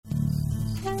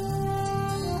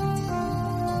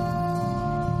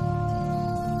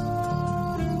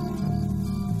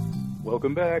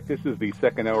Welcome back. This is the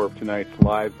second hour of tonight's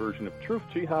live version of Truth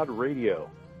Jihad Radio.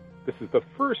 This is the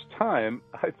first time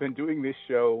I've been doing this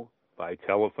show by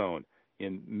telephone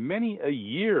in many a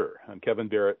year. I'm Kevin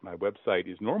Barrett. My website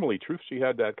is normally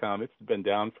truthjihad.com. It's been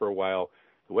down for a while.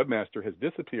 The webmaster has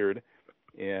disappeared,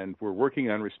 and we're working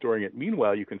on restoring it.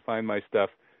 Meanwhile, you can find my stuff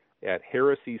at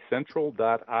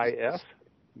heresycentral.is.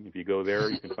 If you go there,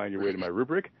 you can find your way to my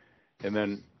rubric. And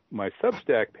then my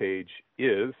Substack page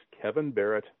is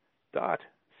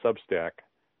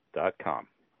kevinbarrett.substack.com.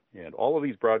 And all of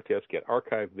these broadcasts get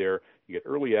archived there. You get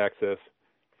early access,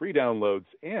 free downloads,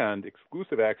 and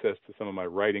exclusive access to some of my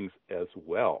writings as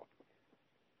well.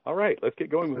 All right, let's get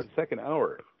going with the second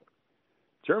hour.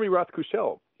 Jeremy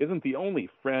Roth-Kushel isn't the only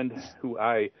friend who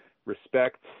I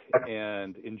respect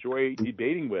and enjoy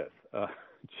debating with.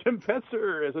 Jim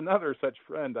Fetzer is another such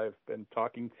friend. I've been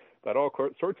talking about all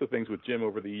sorts of things with Jim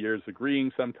over the years,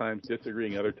 agreeing sometimes,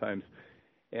 disagreeing other times.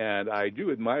 And I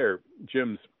do admire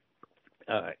Jim's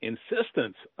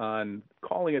insistence on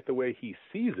calling it the way he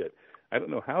sees it. I don't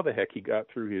know how the heck he got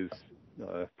through his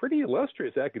pretty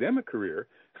illustrious academic career,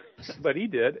 but he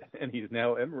did, and he's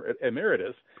now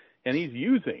emeritus, and he's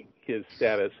using his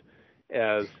status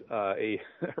as a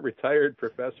retired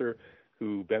professor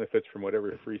who benefits from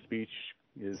whatever free speech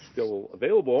is still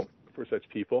available for such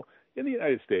people in the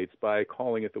United States by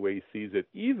calling it the way he sees it,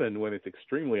 even when it's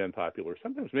extremely unpopular,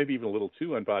 sometimes maybe even a little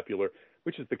too unpopular,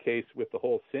 which is the case with the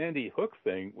whole Sandy Hook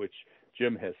thing, which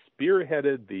Jim has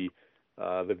spearheaded the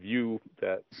view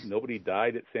that nobody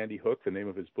died at Sandy Hook, the name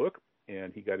of his book,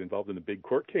 and he got involved in a big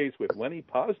court case with Lenny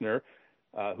Posner,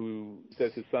 who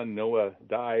says his son Noah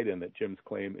died and that Jim's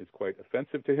claim is quite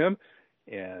offensive to him.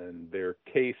 And their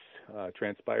case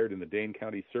transpired in the Dane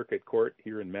County Circuit Court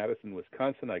here in Madison,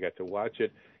 Wisconsin. I got to watch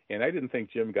it, and I didn't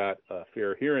think Jim got a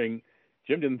fair hearing.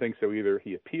 Jim didn't think so either.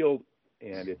 He appealed,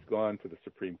 and it's gone to the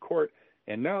Supreme Court.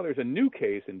 And now there's a new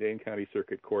case in Dane County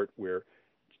Circuit Court where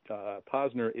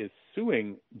Posner is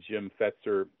suing Jim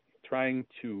Fetzer, trying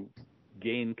to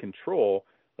gain control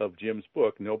of Jim's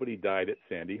book, Nobody Died at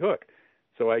Sandy Hook.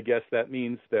 So I guess that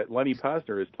means that Lenny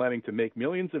Posner is planning to make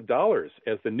millions of dollars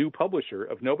as the new publisher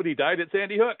of Nobody Died at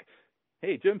Sandy Hook.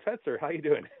 Hey, Jim Fetzer, how you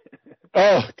doing?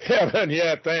 Oh, Kevin,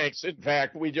 yeah, thanks. In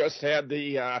fact, we just had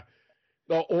the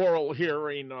oral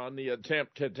hearing on the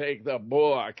attempt to take the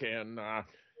book, and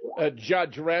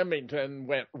Judge Remington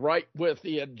went right with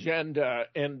the agenda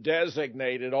and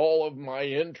designated all of my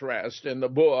interest in the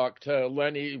book to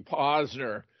Lenny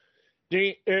Posner.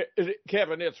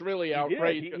 Kevin, it's really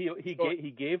outrageous.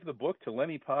 He gave the book to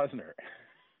Lenny Posner.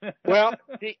 Well,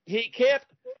 he can't.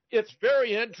 It's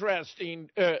very interesting,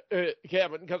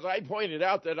 Kevin, because I pointed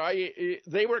out that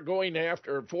they were going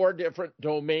after 4 different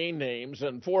domain names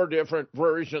and 4 different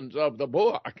versions of the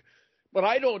book, but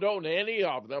I don't own any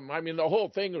of them. I mean, the whole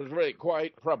thing was really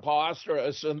quite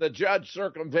preposterous, and the judge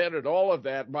circumvented all of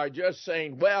that by just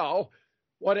saying, well,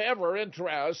 whatever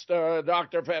interest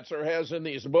Dr. Fetzer has in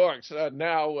these books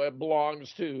now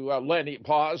belongs to Lenny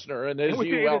Posner. And as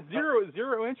you well,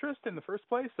 zero interest in the first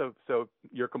place. So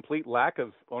your complete lack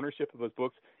of ownership of those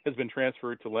books has been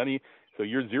transferred to Lenny. So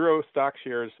your 0 stock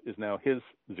shares is now his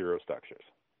 0 stock shares.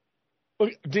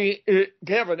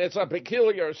 Kevin, it's a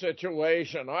peculiar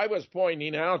situation. I was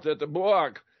pointing out that the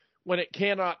book, when it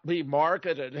cannot be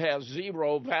marketed, has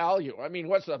 0 value. I mean,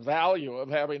 what's the value of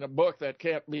having a book that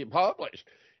can't be published?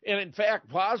 And in fact,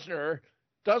 Posner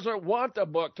doesn't want the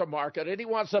book to market it. He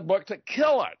wants the book to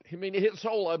kill it. I mean, his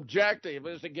whole objective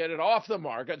is to get it off the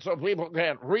market so people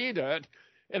can't read it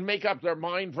and make up their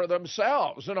mind for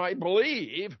themselves. And I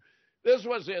believe this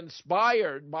was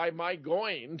inspired by my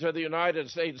going to the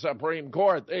United States Supreme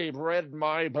Court. They've read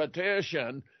my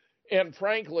petition, and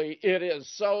frankly, it is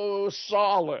so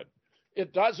solid.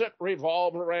 It doesn't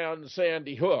revolve around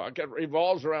Sandy Hook. It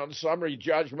revolves around summary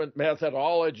judgment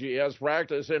methodology as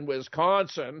practiced in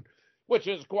Wisconsin, which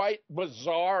is quite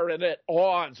bizarre and at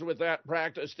odds with that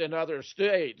practiced in other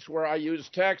states, where I use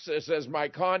Texas as my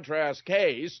contrast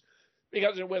case,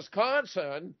 because in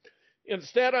Wisconsin,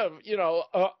 instead of,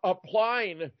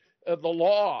 applying the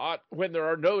law when there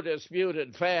are no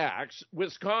disputed facts,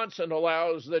 Wisconsin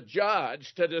allows the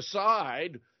judge to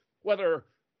decide whether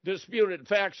disputed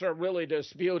facts are really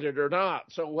disputed or not.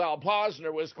 So while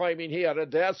Posner was claiming he had a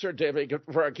death certificate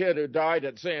for a kid who died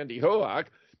at Sandy Hook,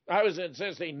 I was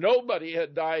insisting nobody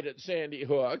had died at Sandy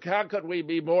Hook. How could we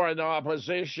be more in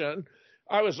opposition?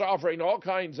 I was offering all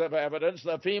kinds of evidence,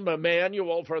 the FEMA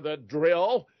manual for the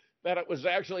drill, that it was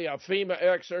actually a FEMA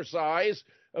exercise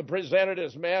presented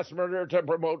as mass murder to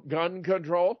promote gun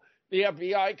control. The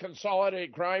FBI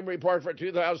Consolidated Crime Report for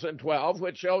 2012,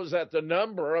 which shows that the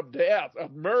number of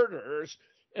murders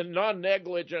and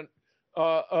non-negligent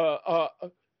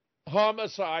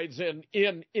homicides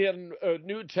in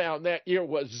Newtown that year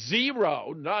was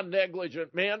zero.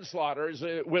 Non-negligent manslaughters,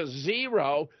 it was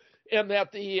zero, and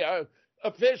that the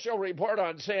official report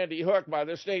on Sandy Hook by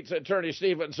the state's attorney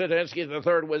Stephen Sedensky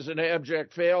III was an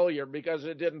abject failure because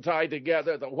it didn't tie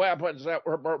together the weapons that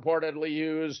were purportedly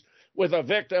used with the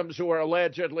victims who were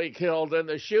allegedly killed and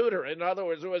the shooter. In other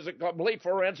words, it was a complete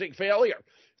forensic failure.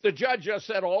 The judge just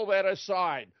set all that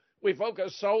aside. We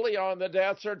focused solely on the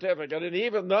death certificate. And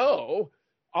even though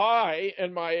I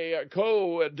and my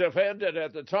co-defendant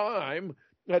at the time,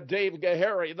 Dave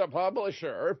Gahary, the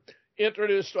publisher,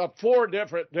 introduced 4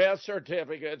 different death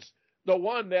certificates, the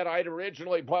one that I'd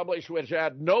originally published, which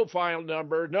had no file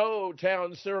number, no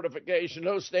town certification,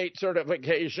 no state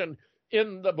certification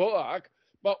in the book,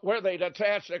 but where they'd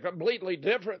attached a completely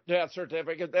different death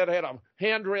certificate that had a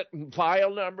handwritten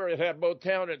file number. It had both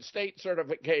town and state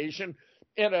certification,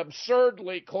 and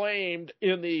absurdly claimed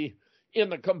in the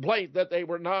complaint that they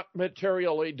were not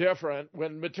materially different,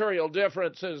 when material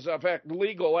differences affect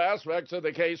legal aspects of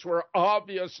the case, where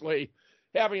obviously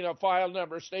having a file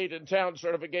number, state and town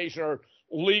certification are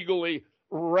legally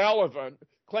relevant.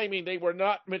 Claiming they were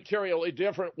not materially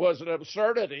different was an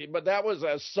absurdity, but that was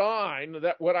a sign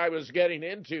that what I was getting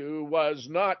into was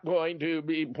not going to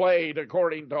be played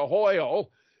according to Hoyle.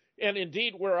 And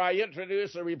indeed, where I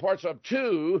introduced the reports of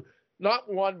 2, not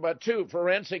 1, but 2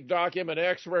 forensic document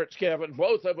experts, Kevin,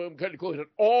 both of whom concluded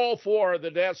all 4 of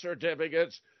the death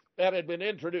certificates that had been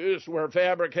introduced were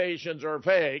fabrications or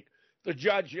fake, the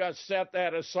judge just set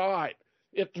that aside.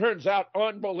 It turns out,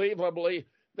 unbelievably,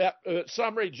 that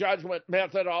summary judgment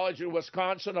methodology in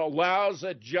Wisconsin allows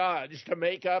a judge to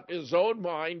make up his own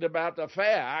mind about the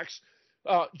facts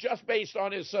just based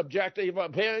on his subjective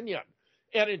opinion.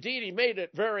 And indeed, he made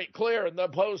it very clear in the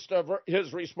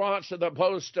his response to the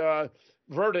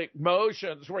post-verdict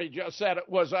motions, where he just said it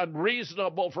was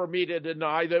unreasonable for me to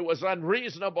deny, that it was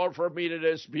unreasonable for me to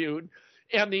dispute.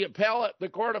 And the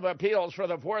Court of Appeals for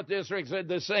the 4th District said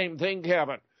the same thing,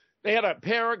 Kevin. They had a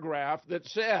paragraph that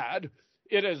said,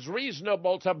 it is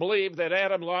reasonable to believe that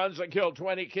Adam Lanza killed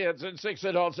 20 kids and 6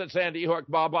 adults at Sandy Hook,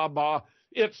 blah, blah, blah.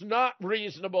 It's not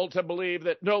reasonable to believe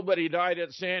that nobody died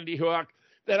at Sandy Hook,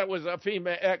 that it was a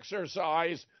FEMA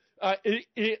exercise,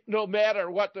 no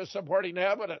matter what the supporting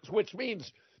evidence, which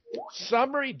means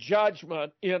summary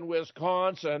judgment in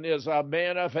Wisconsin is a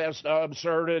manifest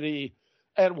absurdity.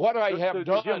 And what I have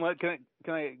done... Jim,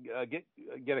 can I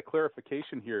get a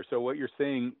clarification here? So what you're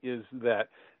saying is that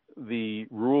the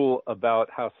rule about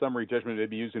how summary judgment may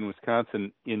be used in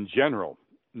Wisconsin in general,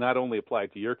 not only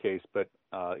applied to your case, but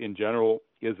in general,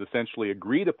 is essentially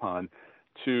agreed upon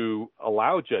to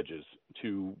allow judges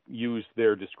to use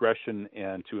their discretion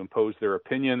and to impose their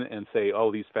opinion and say,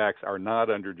 oh, these facts are not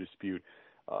under dispute,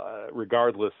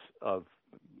 regardless of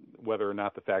whether or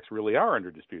not the facts really are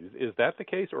under dispute. Is that the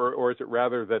case, or is it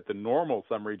rather that the normal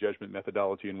summary judgment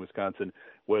methodology in Wisconsin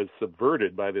was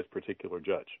subverted by this particular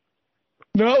judge?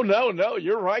 No,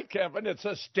 you're right, Kevin. It's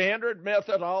a standard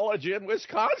methodology in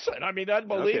Wisconsin. I mean,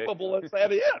 unbelievable as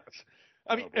that is.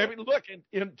 I mean, look,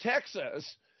 in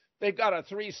Texas, they've got a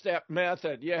 3-step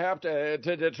method. You have to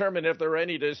determine if there are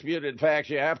any disputed facts.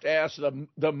 You have to ask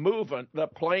the movement, the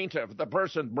plaintiff, the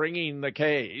person bringing the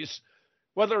case,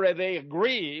 whether they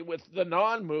agree with the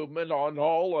non-movement on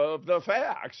all of the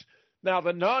facts. Now,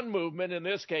 the non-movement in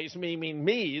this case, meaning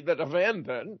me, the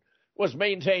defendant, was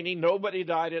maintaining nobody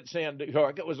died at Sandy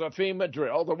Hook. It was a FEMA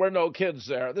drill. There were no kids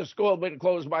there. The school had been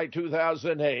closed by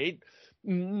 2008.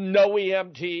 No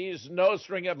EMTs, no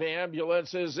string of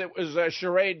ambulances. It was a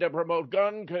charade to promote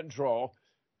gun control.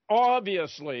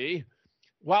 Obviously,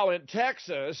 while in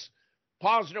Texas,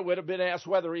 Posner would have been asked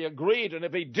whether he agreed, and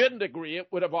if he didn't agree, it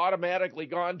would have automatically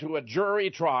gone to a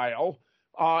jury trial.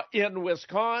 In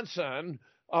Wisconsin,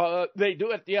 they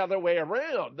do it the other way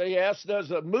around. They ask, does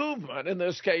the movement, in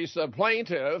this case the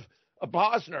plaintiff,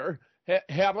 Posner,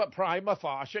 have a prima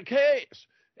facie case?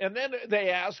 And then they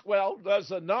ask, well, does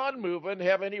the non-movement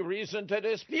have any reason to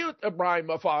dispute the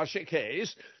prima facie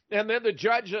case? And then the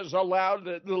judge is allowed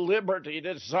the liberty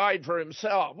to decide for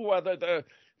himself whether the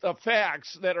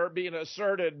facts that are being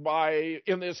asserted by,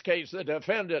 in this case, the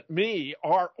defendant, me,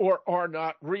 are or are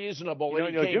not reasonable.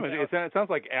 Jim, it sounds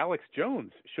like Alex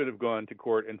Jones should have gone to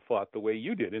court and fought the way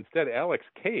you did. Instead, Alex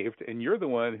caved, and you're the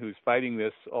one who's fighting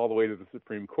this all the way to the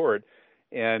Supreme Court.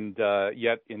 And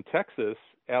yet in Texas,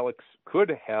 Alex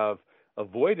could have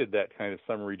avoided that kind of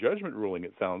summary judgment ruling,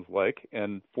 it sounds like,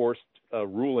 and forced a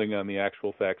ruling on the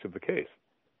actual facts of the case.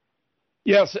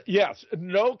 Yes.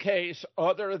 No case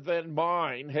other than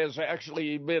mine has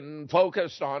actually been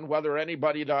focused on whether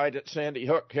anybody died at Sandy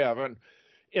Hook, Kevin.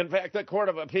 In fact, the Court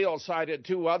of Appeals cited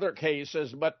 2 other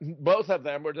cases, but both of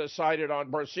them were decided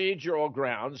on procedural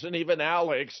grounds. And even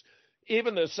Alex,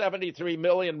 even the $73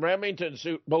 million Remington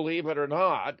suit, believe it or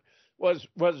not,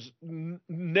 was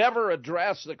never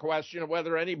addressed the question of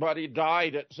whether anybody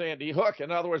died at Sandy Hook.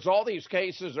 In other words, all these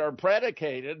cases are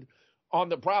predicated on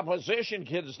the proposition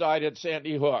kids died at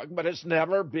Sandy Hook, but it's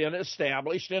never been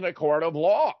established in a court of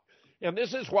law. And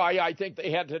this is why I think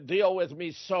they had to deal with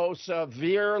me so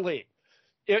severely.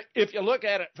 If you look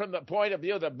at it from the point of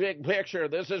view of the big picture,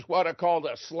 this is what are called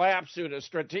a SLAPP suit, a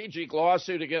strategic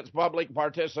lawsuit against public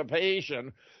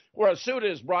participation, where a suit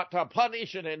is brought to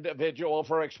punish an individual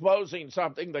for exposing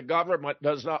something the government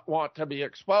does not want to be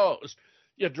exposed.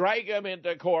 You drag him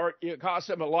into court, you cost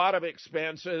him a lot of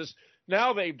expenses.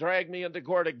 Now they've dragged me into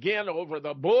court again over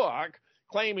the book,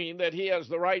 claiming that he has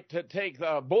the right to take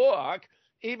the book,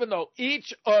 even though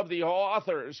each of the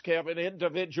authors, Kevin,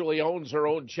 individually owns their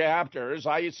own chapters.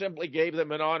 I simply gave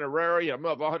them an honorarium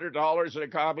of $100 and a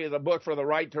copy of the book for the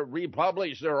right to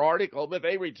republish their article, but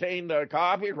they retain the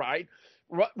copyright.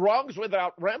 Wrongs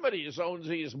Without Remedies owns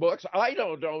these books. I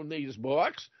don't own these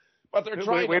books, but they're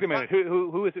trying. Wait a minute.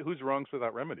 Who is it? Who's Wrongs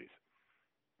Without Remedies?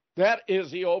 That is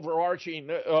the overarching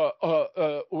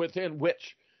within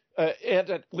which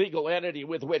legal entity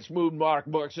with which Moonrock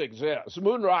Books exists.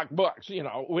 Moonrock Books,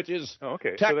 which is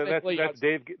technically that's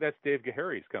Dave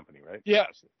Gahari's company, right?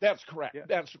 Yes, that's correct. Yeah.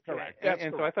 That's correct. Yeah. That's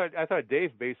and correct. So I thought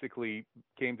Dave basically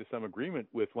came to some agreement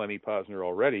with Lenny Posner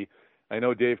already. I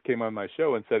know Dave came on my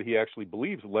show and said he actually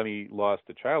believes Lenny lost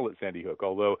a child at Sandy Hook,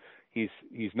 although he's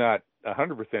not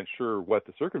 100% sure what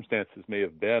the circumstances may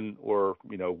have been, or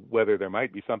whether there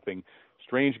might be something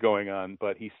strange going on.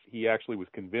 But he actually was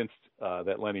convinced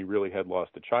that Lenny really had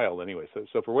lost a child anyway.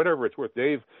 So for whatever it's worth,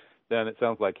 Dave, then it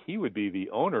sounds like he would be the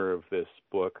owner of this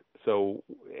book. So,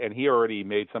 and he already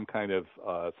made some kind of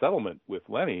settlement with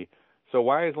Lenny. So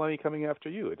why is Lenny coming after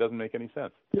you? It doesn't make any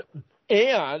sense.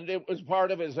 And it was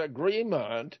part of his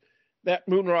agreement that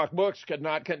Moonrock Books could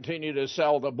not continue to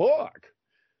sell the book.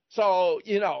 So,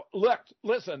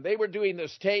 listen, they were doing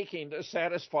this taking to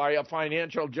satisfy a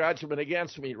financial judgment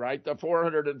against me, right? The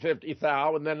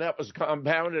 $450,000, and then that was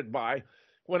compounded by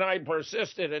when I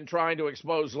persisted in trying to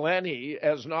expose Lenny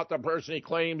as not the person he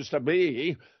claims to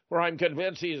be, where I'm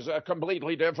convinced he's a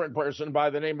completely different person by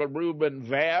the name of Reuben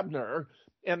Vabner,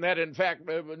 and that, in fact,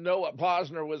 Noah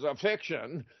Posner was a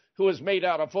fiction who was made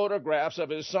out of photographs of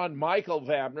his son Michael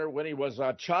Vabner when he was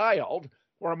a child,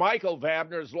 where Michael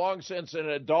Vabner is long since an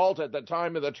adult. At the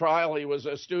time of the trial, he was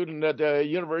a student at the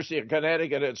University of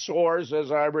Connecticut at SOARS,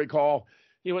 as I recall.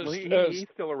 He was. Well, he's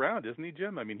still around, isn't he,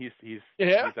 Jim? I mean, he's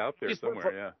out there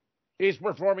somewhere. Yeah. He's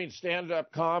performing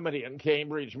stand-up comedy in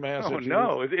Cambridge, Massachusetts.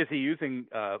 Oh no! Is he using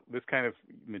this kind of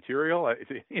material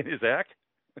in his act?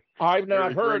 I've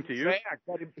not heard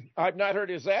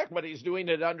his act, but he's doing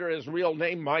it under his real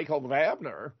name, Michael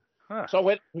Vabner. Huh. So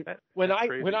when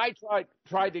I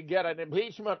tried to get an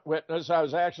impeachment witness, I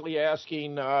was actually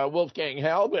asking Wolfgang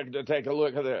Halbig to take a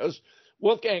look at this.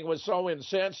 Wolfgang was so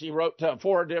incensed he wrote to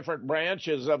 4 different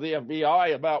branches of the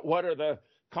FBI about what are the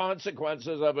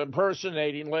consequences of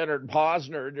impersonating Leonard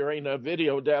Posner during a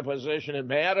video deposition in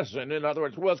Madison. In other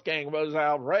words, Wolfgang was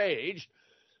outraged.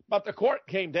 But the court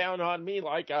came down on me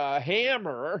like a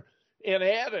hammer and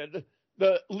added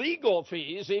the legal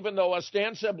fees, even though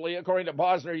ostensibly, according to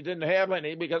Posner, he didn't have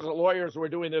any because the lawyers were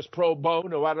doing this pro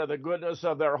bono out of the goodness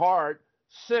of their heart,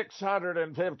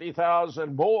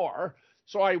 $650,000 more.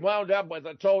 So I wound up with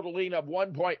a totaling of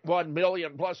 $1.1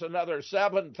 million plus another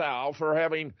 $7,000 for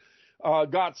having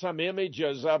got some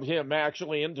images of him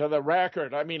actually into the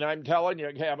record. I mean, I'm telling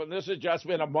you, Kevin, this has just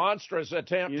been a monstrous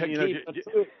attempt to keep the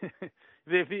truth.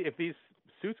 If these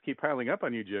suits keep piling up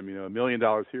on you, Jim, $1 million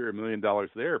here, $1 million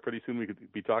there, pretty soon we could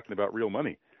be talking about real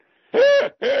money.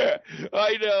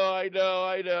 I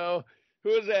know.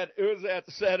 Who's that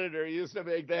senator who used to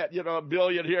make that, $1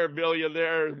 billion here, $1 billion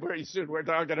there? Pretty soon we're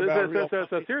talking about real money.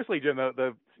 So seriously, Jim,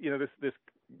 this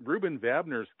Reuben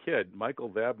Vabner's kid, Michael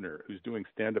Vabner, who's doing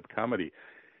stand-up comedy,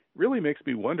 really makes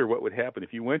me wonder what would happen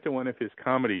if you went to one of his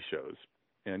comedy shows.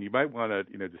 And you might want to,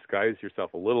 disguise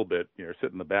yourself a little bit,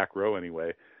 sit in the back row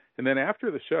anyway. And then after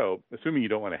the show, assuming you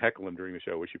don't want to heckle him during the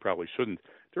show, which you probably shouldn't,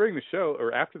 during the show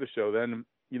or after the show, then,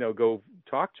 go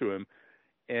talk to him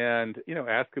and,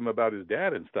 ask him about his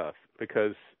dad and stuff.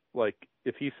 Because,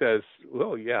 if he says,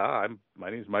 well, yeah,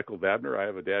 my name's Michael Vabner. I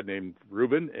have a dad named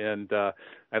Reuben, and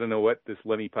I don't know what this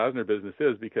Lenny Posner business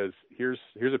is because here's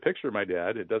a picture of my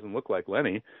dad. It doesn't look like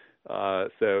Lenny.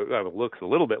 It looks a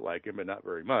little bit like him, but not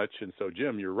very much. And so,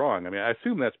 Jim, you're wrong. I mean, I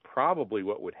assume that's probably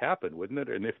what would happen, wouldn't it?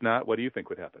 And if not, what do you think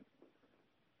would happen?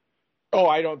 Oh,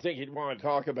 I don't think he'd want to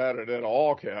talk about it at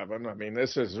all, Kevin. I mean,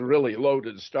 this is really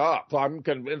loaded stuff. I'm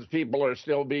convinced people are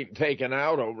still being taken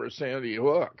out over Sandy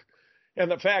Hook.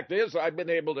 And the fact is, I've been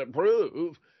able to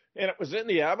prove, and it was in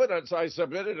the evidence I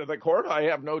submitted to the court, I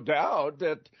have no doubt,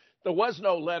 that there was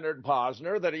no Leonard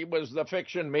Posner, that he was the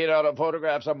fiction made out of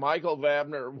photographs of Michael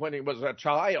Wagner when he was a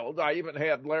child. I even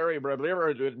had Larry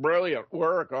Rivera do brilliant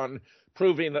work on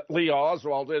proving that Lee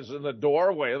Oswald is in the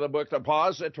doorway of the book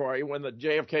depository when the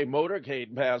JFK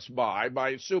motorcade passed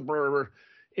by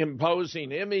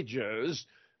superimposing images.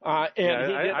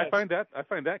 I find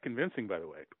that convincing, by the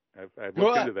way. I've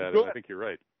looked into that, and I think you're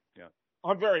right. Yeah.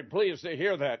 I'm very pleased to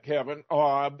hear that, Kevin,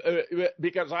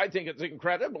 because I think it's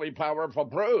incredibly powerful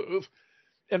proof.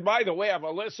 And by the way, I've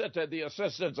elicited the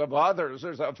assistance of others.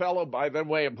 There's a fellow by the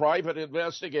way, a private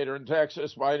investigator in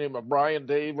Texas by the name of Brian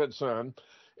Davidson.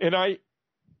 And I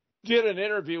did an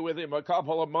interview with him a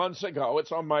couple of months ago.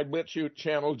 It's on my BitChute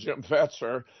channel, Jim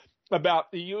Fetzer,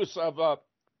 about the use of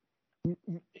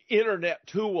internet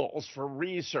tools for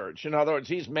research. In other words,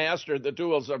 he's mastered the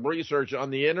tools of research on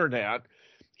the internet,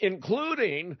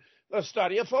 including the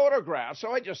study of photographs.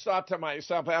 So I just thought to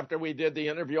myself after we did the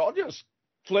interview, I'll just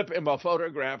flip him a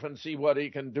photograph and see what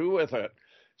he can do with it.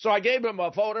 So I gave him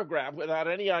a photograph without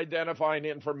any identifying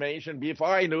information. Before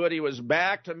I knew it, he was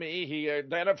back to me. He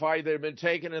identified that it had been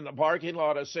taken in the parking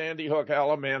lot of Sandy Hook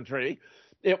Elementary.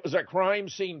 It was a crime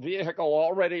scene vehicle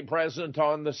already present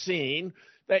on the scene,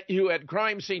 that you had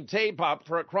crime scene tape up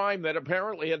for a crime that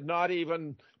apparently had not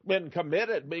even been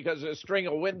committed because a string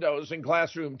of windows in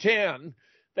classroom 10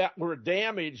 that were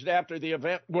damaged after the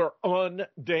event were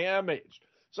undamaged.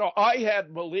 So I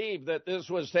had believed that this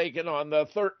was taken on the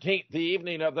 13th, the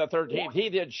evening of the 13th. He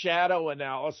did shadow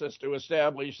analysis to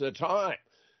establish the time.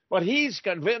 But he's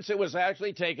convinced it was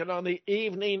actually taken on the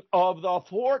evening of the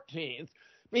 14th,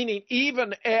 meaning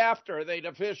even after they'd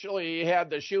officially had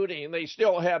the shooting, they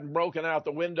still hadn't broken out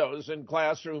the windows in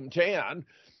classroom 10.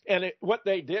 And what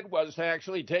they did was to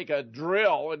actually take a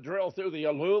drill and drill through the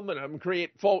aluminum,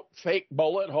 create fake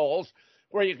bullet holes,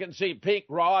 where you can see pink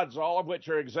rods, all of which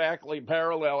are exactly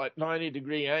parallel at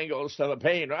 90-degree angles to the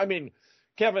pane. I mean,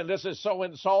 Kevin, this is so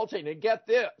insulting. And get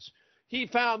this. He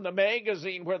found the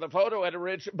magazine where the photo had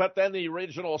but then the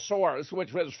original source,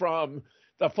 which was from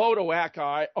the photo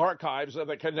archives of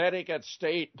the Connecticut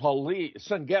State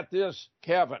Police. And get this,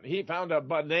 Kevin, he found a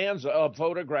bonanza of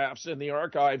photographs in the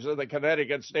archives of the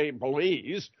Connecticut State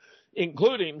Police,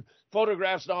 including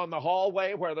photographs down the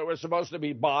hallway where there were supposed to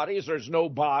be bodies. There's no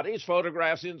bodies.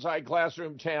 Photographs inside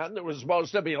classroom 10. There was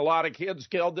supposed to be a lot of kids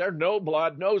killed there. No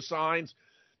blood, no signs.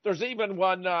 There's even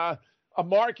one, a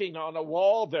marking on a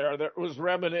wall there that was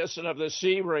reminiscent of the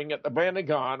C ring at the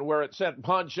Pentagon where it said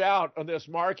punch out. And this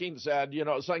marking said,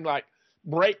 something like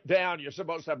break down. You're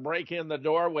supposed to break in the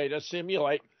doorway to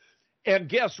simulate. And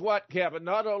guess what, Kevin?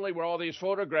 Not only were all these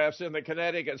photographs in the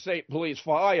Connecticut State Police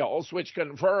files, which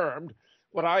confirmed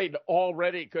what I'd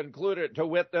already concluded, to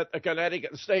wit that the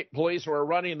Connecticut State Police were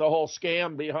running the whole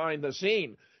scam behind the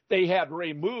scene. They had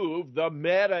removed the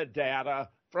metadata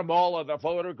from all of the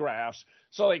photographs,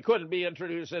 so they couldn't be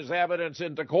introduced as evidence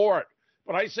into court.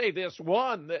 But I say this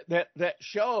one that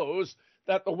shows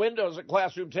that the windows at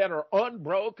classroom 10 are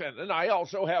unbroken, and I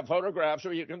also have photographs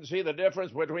where you can see the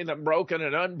difference between them broken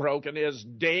and unbroken is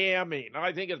damning.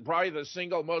 I think it's probably the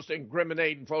single most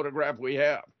incriminating photograph we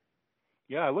have.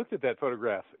 Yeah, I looked at that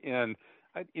photograph, and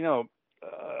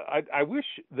I wish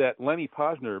that Lenny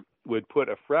Posner would put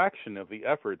a fraction of the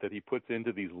effort that he puts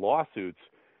into these lawsuits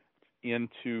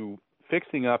into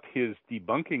fixing up his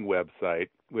debunking website,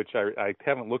 which I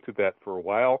haven't looked at that for a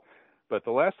while. But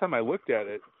the last time I looked at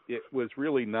it, it was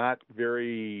really not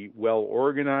very well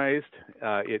organized.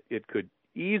 It could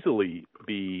easily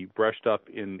be brushed up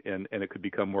and it could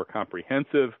become more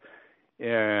comprehensive.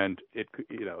 And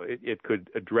it could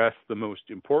address the most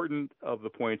important of the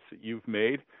points that you've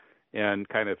made, and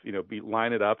kind of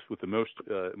line it up with the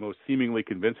most seemingly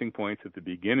convincing points at the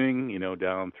beginning,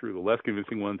 down through the less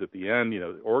convincing ones at the end.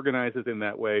 Organize it in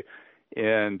that way,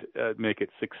 and make it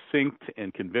succinct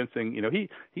and convincing.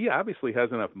 He obviously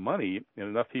has enough money and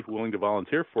enough people willing to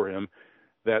volunteer for him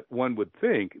that one would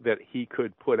think that he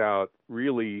could put out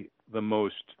really the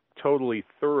most totally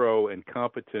thorough and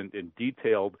competent and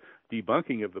detailed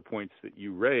debunking of the points that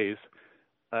you raise.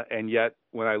 And yet,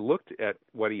 when I looked at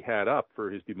what he had up for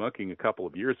his debunking a couple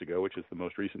of years ago, which is the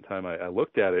most recent time I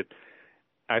looked at it,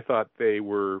 I thought they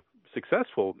were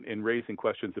successful in raising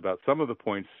questions about some of the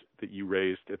points that you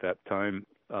raised at that time,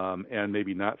 and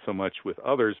maybe not so much with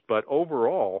others. But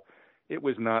overall, it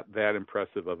was not that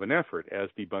impressive of an effort as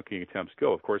debunking attempts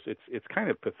go. Of course, it's kind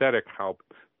of pathetic how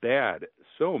bad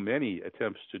so many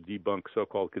attempts to debunk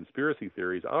so-called conspiracy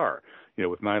theories are.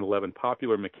 With 9/11,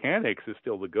 popular mechanics is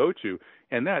still the go-to,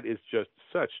 and that is just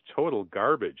such total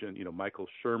garbage. And Michael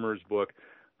Shermer's book,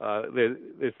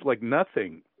 it's like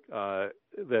nothing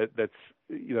that's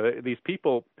these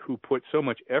people who put so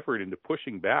much effort into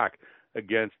pushing back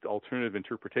against alternative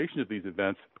interpretations of these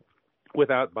events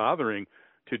without bothering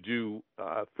to do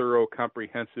thorough,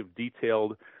 comprehensive,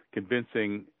 detailed,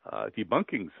 convincing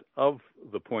debunkings of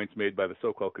the points made by the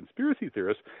so-called conspiracy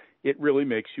theorists, it really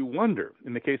makes you wonder.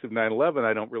 In the case of 9/11,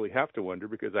 I don't really have to wonder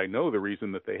because I know the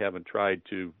reason that they haven't tried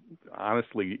to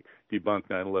honestly debunk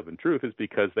 9/11 truth is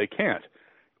because they can't.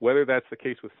 Whether that's the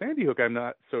case with Sandy Hook, I'm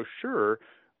not so sure,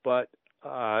 but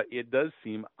it does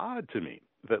seem odd to me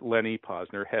that Lenny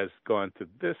Posner has gone to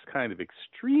this kind of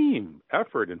extreme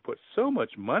effort and put so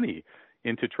much money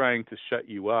into trying to shut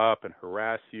you up and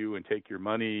harass you and take your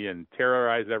money and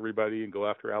terrorize everybody and go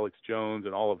after Alex Jones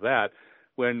and all of that,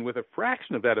 when with a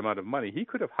fraction of that amount of money, he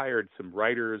could have hired some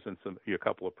writers and a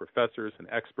couple of professors and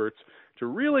experts to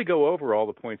really go over all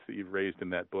the points that you've raised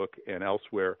in that book and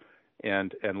elsewhere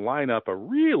and line up a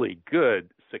really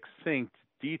good, succinct,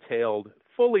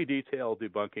 fully detailed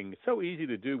debunking. It's so easy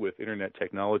to do with internet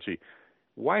technology.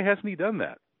 Why hasn't he done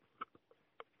that?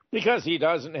 Because he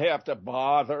doesn't have to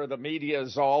bother. The media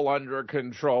is all under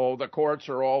control. The courts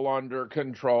are all under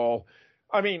control.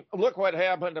 I mean, look what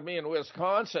happened to me in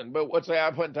Wisconsin, but what's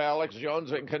happened to Alex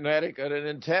Jones in Connecticut and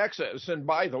in Texas? And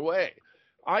by the way,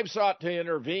 I've sought to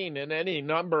intervene in any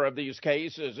number of these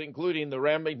cases, including the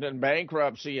Remington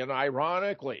bankruptcy, and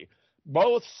ironically,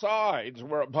 both sides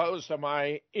were opposed to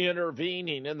my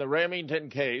intervening in the Remington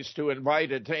case to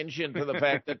invite attention to the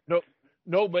fact that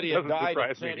nobody had died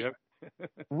in Sandy.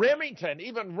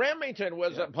 Even Remington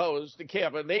was opposed to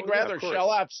Kevin. They'd rather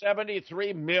shell out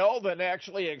 $73 million than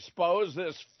actually expose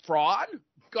this fraud.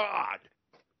 God.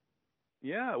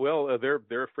 Yeah, well,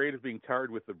 they're afraid of being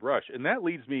tarred with the brush, and that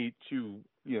leads me to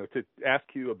ask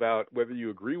you about whether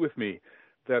you agree with me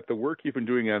that the work you've been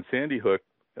doing on Sandy Hook,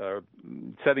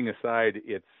 setting aside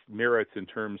its merits in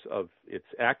terms of its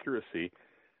accuracy,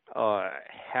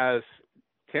 has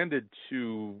tended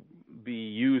to be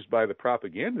used by the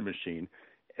propaganda machine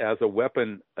as a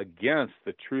weapon against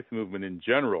the truth movement in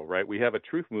general, right? We have a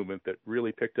truth movement that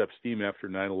really picked up steam after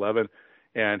 9/11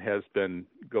 and has been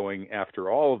going after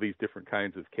all of these different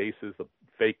kinds of cases. The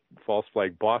fake false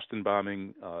flag Boston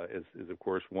bombing is of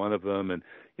course one of them, and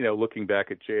looking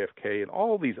back at JFK and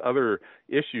all these other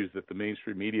issues that the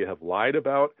mainstream media have lied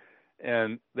about,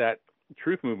 and that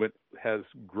truth movement has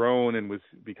grown and was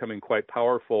becoming quite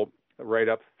powerful right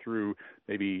up through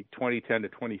maybe 2010 to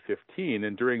 2015.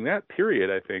 And during that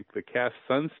period, I think the Cass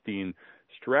Sunstein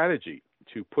strategy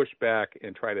to push back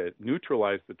and try to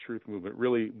neutralize the truth movement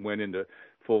really went into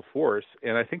full force.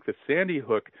 And I think the Sandy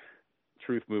Hook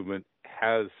truth movement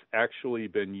has actually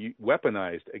been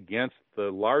weaponized against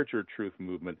the larger truth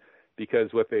movement,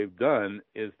 because what they've done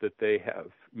is that they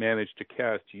have managed to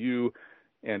cast you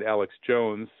and Alex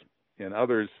Jones and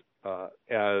others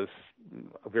as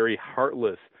very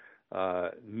heartless,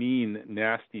 mean,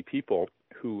 nasty people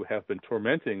who have been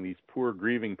tormenting these poor,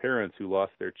 grieving parents who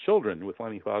lost their children, with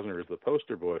Lenny Posner as the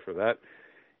poster boy for that.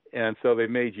 And so they've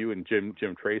made you, and Jim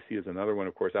Tracy is another one,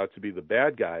 of course, out to be the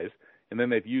bad guys. And then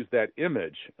they've used that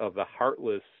image of the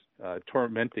heartless,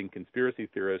 tormenting conspiracy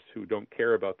theorists who don't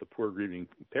care about the poor, grieving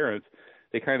parents.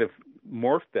 They kind of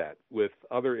morphed that with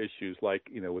other issues like,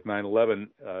 with 9/11,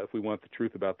 if we want the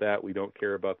truth about that, we don't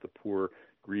care about the poor,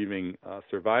 grieving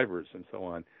survivors and so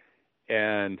on.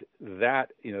 And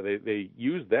that, they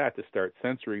used that to start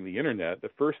censoring the internet. The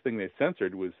first thing they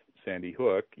censored was Sandy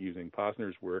Hook, using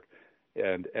Posner's work,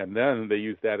 and then they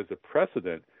used that as a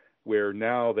precedent where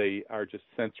now they are just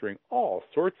censoring all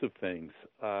sorts of things.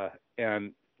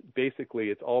 And basically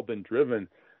it's all been driven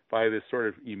by this sort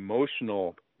of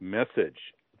emotional message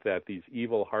that these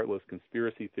evil, heartless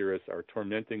conspiracy theorists are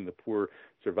tormenting the poor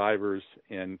survivors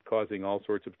and causing all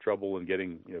sorts of trouble and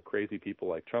getting crazy people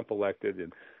like Trump elected.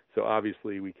 And so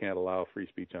obviously we can't allow free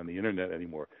speech on the internet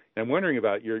anymore. And I'm wondering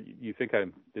about you think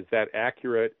is that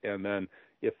accurate? And then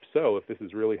if so, if this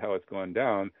is really how it's gone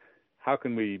down, how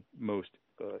can we most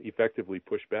effectively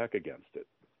push back against it?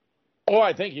 Oh,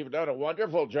 I think you've done a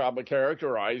wonderful job of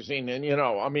characterizing.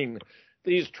 And,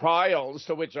 these trials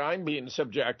to which I'm being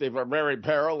subjective are very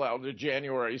parallel to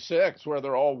January 6th, where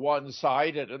they're all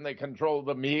one-sided and they control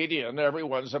the media and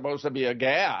everyone's supposed to be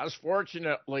aghast.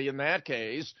 Fortunately, in that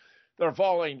case, they're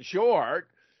falling short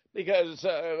because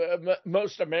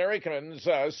most Americans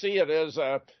see it as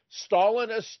a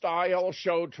Stalinist-style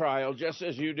show trial, just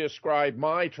as you described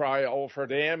my trial for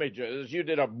damages. You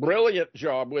did a brilliant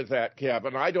job with that,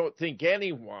 Kevin. I don't think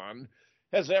anyone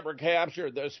has ever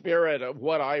captured the spirit of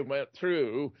what I went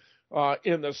through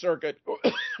in the circuit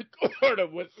court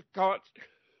of Wisconsin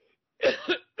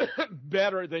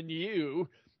better than you.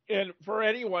 And for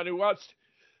anyone who wants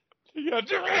to get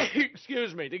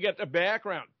to get the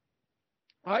background,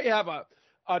 I have a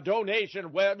donation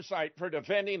website for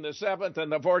defending the 7th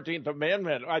and the 14th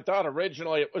Amendment. I thought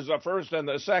originally it was the 1st and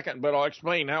the 2nd, but I'll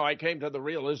explain how I came to the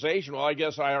realization. Well, I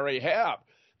guess I already have.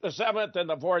 The 7th and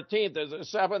the 14th is the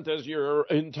 7th is your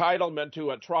entitlement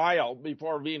to a trial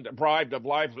before being deprived of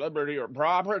life, liberty, or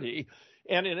property.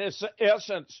 And in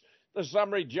essence, the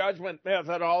summary judgment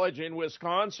methodology in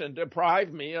Wisconsin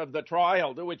deprived me of the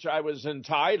trial to which I was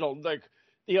entitled.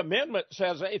 The amendment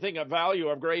says anything of value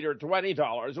of greater than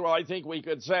 $20. Well, I think we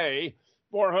could say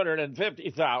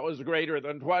 $450,000 is greater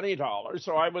than $20.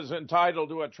 So I was entitled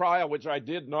to a trial, which I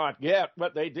did not get.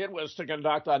 What they did was to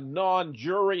conduct a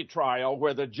non-jury trial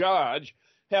where the judge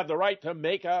had the right to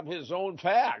make up his own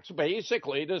facts,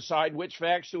 basically decide which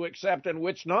facts to accept and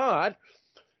which not,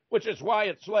 which is why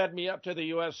it's led me up to the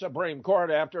U.S. Supreme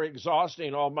Court after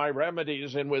exhausting all my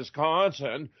remedies in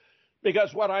Wisconsin.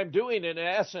 Because what I'm doing, in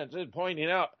essence, is pointing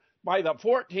out by the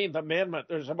 14th Amendment,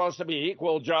 there's supposed to be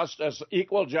equal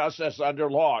justice under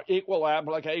law, equal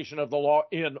application of the law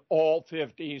in all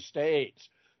 50 states.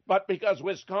 But because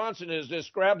Wisconsin is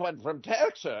discrepant from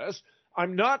Texas,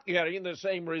 I'm not getting the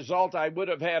same result I would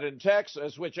have had in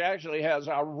Texas, which actually has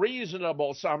a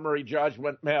reasonable summary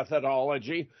judgment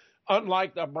methodology,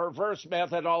 unlike the perverse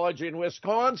methodology in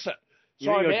Wisconsin.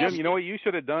 So Jim, you know what you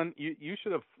should have done? You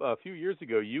should have, a few years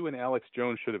ago, you and Alex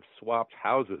Jones should have swapped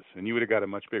houses, and you would have got a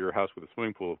much bigger house with a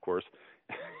swimming pool, of course.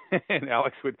 And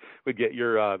Alex would get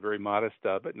your very modest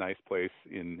but nice place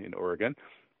in Oregon.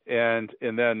 And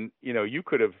then, you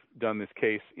could have done this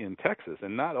case in Texas.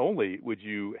 And not only would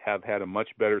you have had a much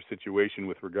better situation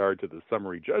with regard to the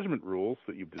summary judgment rules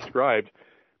that you've described,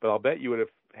 but I'll bet you would have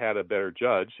had a better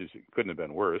judge. It couldn't have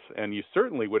been worse. And you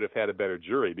certainly would have had a better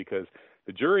jury, because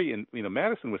the jury in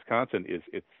Madison, Wisconsin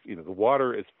the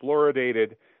water is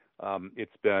fluoridated.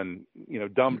 It's been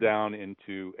dumbed down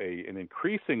into an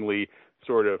increasingly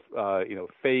sort of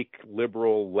fake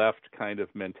liberal left kind of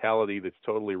mentality that's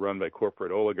totally run by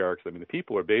corporate oligarchs. I mean, the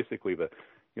people are basically the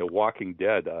Walking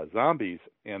Dead zombies,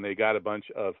 and they got a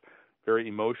bunch of very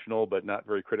emotional but not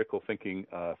very critical thinking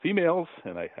females,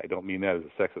 and I don't mean that as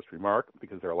a sexist remark,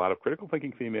 because there are a lot of critical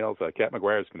thinking females. Kat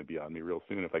McGuire is going to be on me real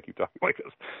soon if I keep talking like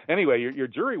this. Anyway, your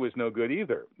jury was no good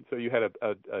either. So you had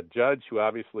a judge who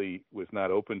obviously was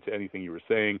not open to anything you were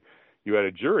saying. You had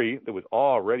a jury that was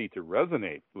all ready to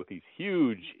resonate with these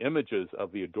huge images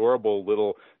of the adorable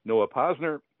little Noah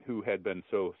Posner, who had been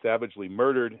so savagely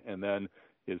murdered, and then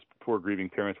his poor grieving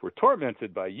parents were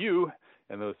tormented by you,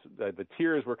 and the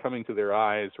tears were coming to their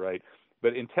eyes, right?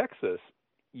 But in Texas,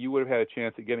 you would have had a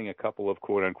chance at getting a couple of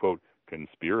quote-unquote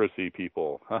conspiracy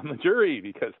people on the jury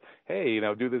because, hey,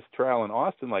 do this trial in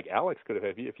Austin like Alex could have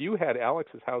had. If you had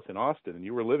Alex's house in Austin and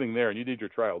you were living there and you did your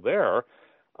trial there,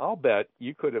 I'll bet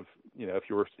you could have, if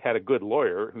you had a good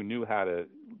lawyer who knew how to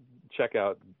check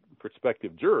out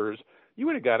prospective jurors, you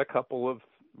would have got a couple of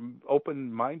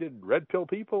open-minded red pill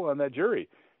people on that jury,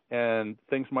 and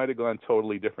things might have gone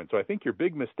totally different. So I think your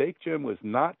big mistake, Jim, was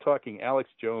not talking Alex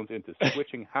Jones into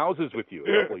switching houses with you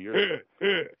a couple of years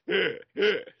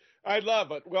ago. I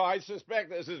love it. Well, I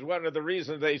suspect this is one of the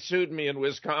reasons they sued me in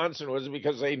Wisconsin, was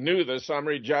because they knew the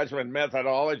summary judgment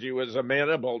methodology was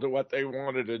amenable to what they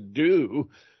wanted to do.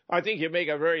 I think you make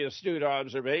a very astute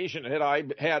observation. Had I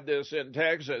had this in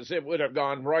Texas, it would have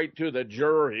gone right to the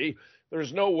jury.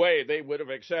 There's no way they would have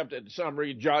accepted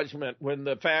summary judgment when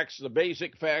the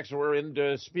basic facts were in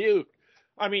dispute.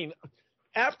 I mean,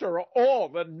 after all,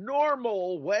 the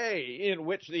normal way in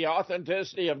which the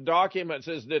authenticity of documents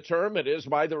is determined is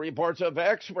by the reports of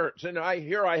experts. And I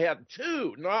had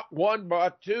two, not one,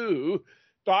 but two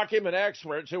document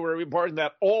experts who were reporting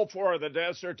that all four of the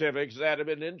death certificates that had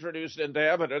been introduced into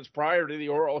evidence prior to the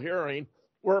oral hearing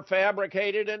were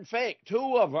fabricated and fake,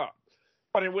 two of them.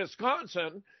 But in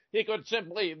Wisconsin,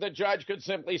 the judge could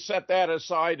simply set that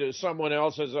aside as someone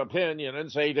else's opinion and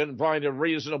say he didn't find it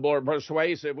reasonable or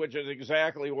persuasive, which is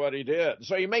exactly what he did.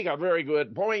 So you make a very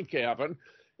good point, Kevin.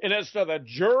 And as to the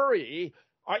jury,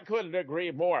 I couldn't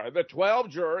agree more. The 12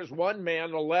 jurors, 1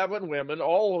 man, 11 women,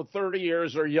 all 30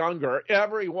 years or younger,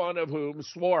 every one of whom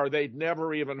swore they'd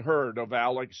never even heard of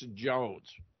Alex Jones.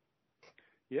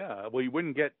 Yeah, well, you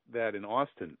wouldn't get that in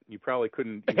Austin. You probably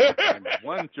couldn't even find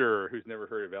one juror who's never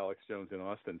heard of Alex Jones in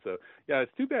Austin. So, yeah,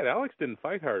 it's too bad Alex didn't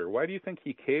fight harder. Why do you think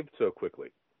he caved so quickly?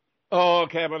 Oh,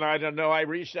 Kevin, I don't know. I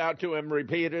reached out to him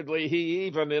repeatedly. He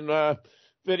even, in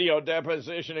video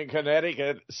deposition in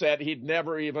Connecticut said he'd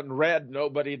never even read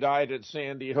Nobody Died at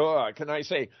Sandy Hook. And I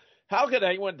say, how could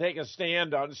anyone take a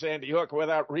stand on Sandy Hook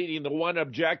without reading the one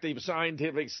objective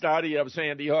scientific study of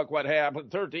Sandy Hook, what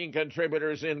happened? 13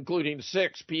 contributors, including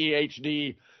 6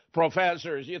 PhD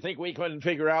professors. You think we couldn't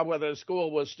figure out whether the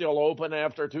school was still open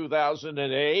after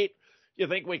 2008? You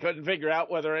think we couldn't figure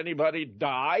out whether anybody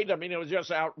died? I mean, it was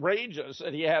just outrageous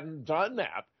that he hadn't done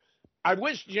that. I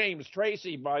wish James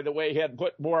Tracy, by the way, had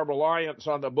put more reliance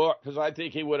on the book, because I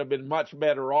think he would have been much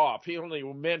better off. He only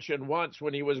mentioned once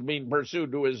when he was being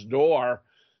pursued to his door,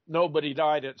 Nobody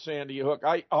Died at Sandy Hook.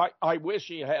 I wish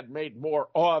he had made more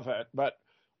of it, but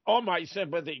all my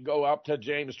sympathy go up to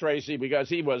James Tracy because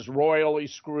he was royally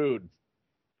screwed.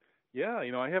 Yeah,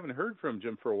 I haven't heard from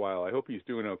Jim for a while. I hope he's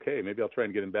doing okay. Maybe I'll try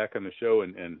and get him back on the show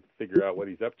and figure out what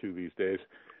he's up to these days.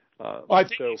 I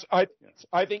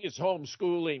think it's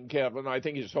homeschooling, Kevin. I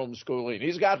think he's homeschooling.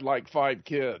 He's got like 5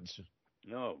 kids.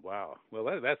 Oh, wow.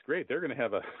 Well, that's great. They're going to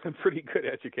have a pretty good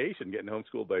education getting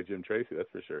homeschooled by Jim Tracy,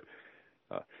 that's for sure.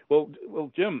 Well,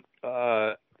 Jim,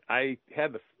 I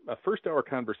had a first-hour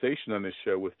conversation on this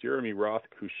show with Jeremy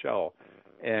Roth-Kushel,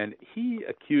 and he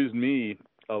accused me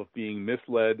of being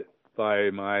misled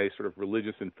by my sort of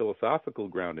religious and philosophical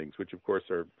groundings, which, of course,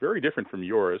 are very different from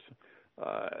yours.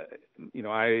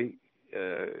 I'm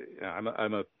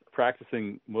a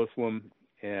practicing Muslim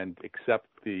and accept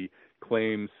the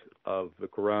claims of the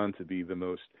Quran to be the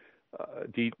most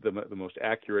the most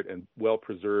accurate and well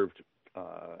preserved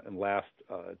and last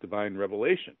divine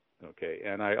revelation. Okay,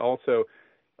 and I also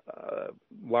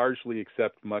largely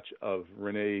accept much of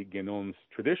René Guénon's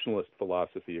traditionalist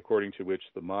philosophy, according to which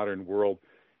the modern world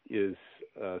is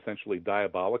essentially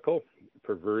diabolical,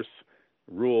 perverse,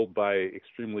 ruled by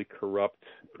extremely corrupt,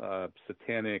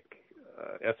 satanic,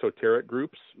 esoteric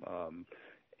groups,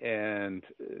 and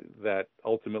that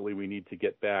ultimately we need to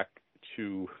get back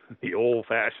to the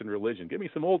old-fashioned religion. Give me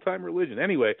some old-time religion.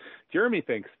 Anyway, Jeremy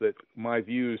thinks that my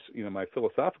views, my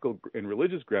philosophical and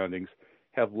religious groundings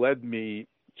have led me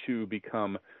to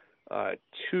become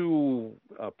too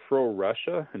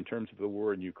pro-Russia in terms of the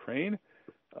war in Ukraine,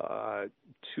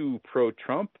 too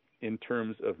pro-Trump in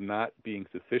terms of not being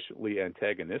sufficiently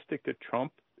antagonistic to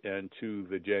Trump and to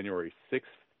the January 6th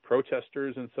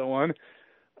protesters and so on.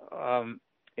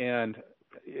 And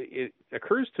it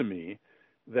occurs to me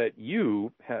that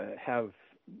you have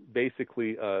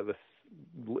basically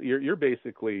you're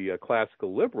basically a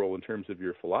classical liberal in terms of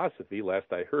your philosophy, last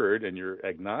I heard, and you're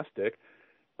agnostic.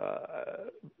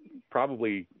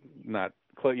 Probably not,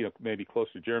 maybe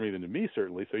closer to Jeremy than to me,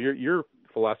 certainly. So your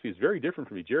philosophy is very different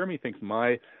from me. Jeremy thinks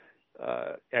my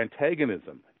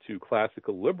antagonism to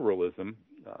classical liberalism,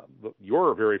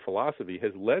 your very philosophy,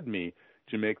 has led me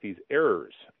to make these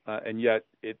errors. And yet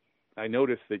I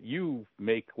notice that you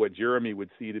make what Jeremy would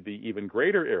see to be even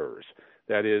greater errors.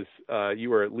 That is,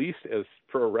 you are at least as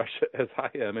pro-Russia as I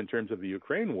am in terms of the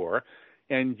Ukraine war,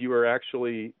 and you are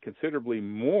actually considerably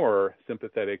more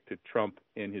sympathetic to Trump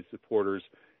and his supporters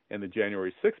and the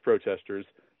January 6th protesters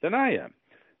than I am.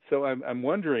 So I'm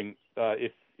wondering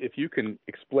if you can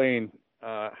explain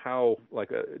how,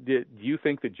 do you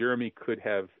think that Jeremy could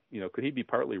have, could he be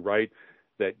partly right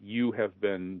that you have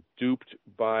been duped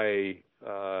by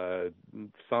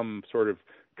some sort of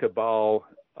cabal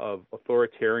of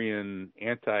authoritarian,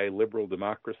 anti-liberal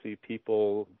democracy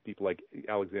people like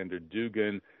Alexander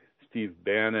Dugin, Steve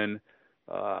Bannon,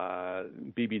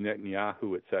 Bibi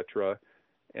Netanyahu, etc.,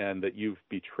 and that you've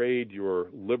betrayed your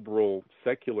liberal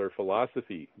secular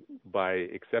philosophy by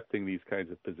accepting these kinds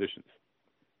of positions?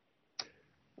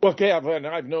 Well, Kevin,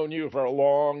 I've known you for a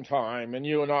long time, and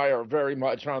you and I are very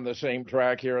much on the same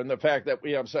track here. And the fact that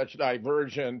we have such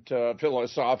divergent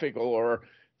philosophical or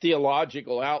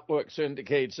theological outlooks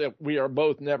indicates that we are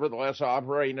both nevertheless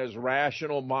operating as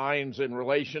rational minds in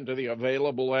relation to the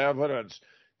available evidence.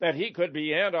 That he could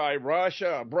be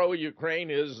anti-Russia, pro-Ukraine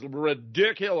is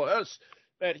ridiculous.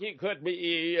 That he could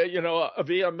be,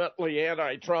 vehemently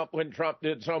anti-Trump when Trump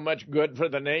did so much good for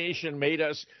the nation, made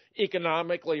us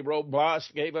economically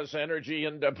robust, gave us energy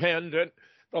independent.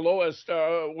 The lowest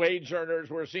wage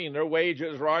earners were seeing their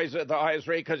wages rise at the highest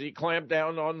rate because he clamped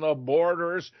down on the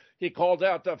borders. He called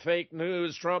out the fake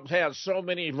news. Trump has so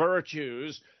many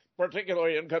virtues,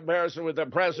 particularly in comparison with the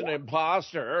president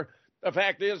imposter. The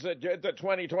fact is that the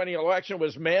 2020 election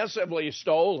was massively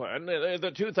stolen.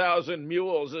 The 2,000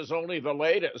 mules is only the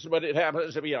latest, but it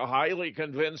happens to be a highly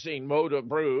convincing motive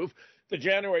proof. The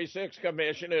January 6th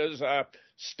Commission is a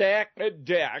stacked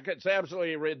deck. It's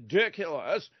absolutely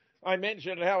ridiculous. I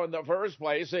mentioned how in the first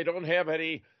place they don't have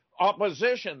any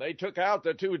opposition. They took out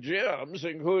the two Jims,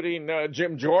 including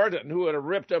Jim Jordan, who had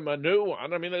ripped him a new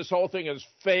one. I mean, this whole thing is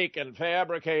fake and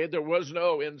fabricated. There was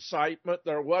no incitement.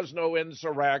 There was no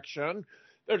insurrection.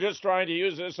 They're just trying to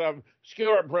use this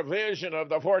obscure provision of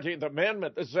the 14th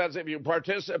Amendment that says if you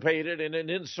participated in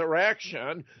an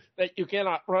insurrection, that you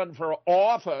cannot run for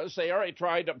office. They already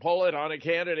tried to pull it on a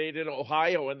candidate in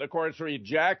Ohio, and the courts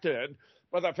rejected.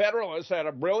 But the Federalists had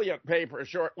a brilliant paper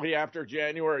shortly after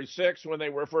January 6th when they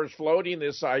were first floating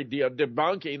this idea,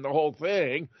 debunking the whole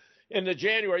thing. And the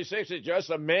January 6th is just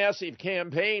a massive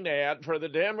campaign ad for the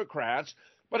Democrats,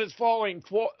 but it's falling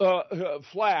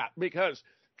flat because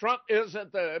Trump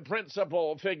isn't the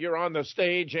principal figure on the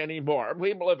stage anymore.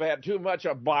 People have had too much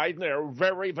of Biden. They're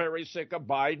very, very sick of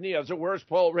Biden. He has the worst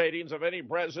poll ratings of any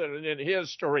president in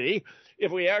history.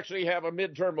 If we actually have a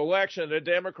midterm election, the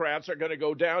Democrats are going to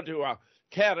go down to a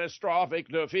catastrophic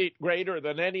defeat greater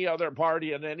than any other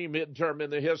party in any midterm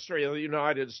in the history of the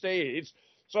United States.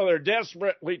 So they're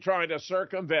desperately trying to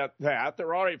circumvent that.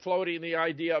 They're already floating the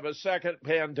idea of a second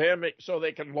pandemic so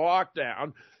they can lock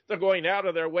down. They're going out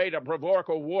of their way to provoke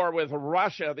a war with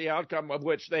Russia, the outcome of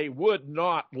which they would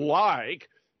not like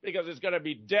because it's going to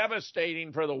be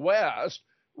devastating for the West.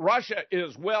 Russia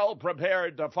is well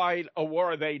prepared to fight a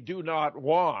war they do not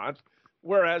want,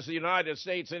 whereas the United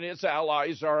States and its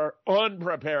allies are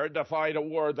unprepared to fight a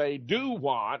war they do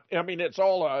want. I mean, it's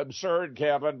all absurd,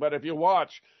 Kevin, but if you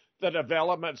watch the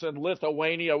developments in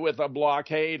Lithuania with the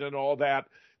blockade and all that,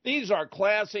 these are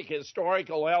classic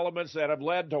historical elements that have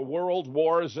led to world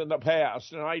wars in the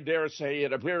past. And I dare say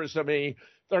it appears to me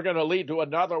they're going to lead to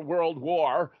another world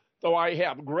war, though I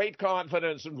have great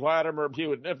confidence in Vladimir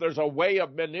Putin. If there's a way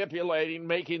of manipulating,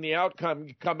 making the outcome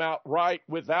come out right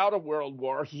without a world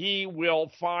war, he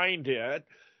will find it.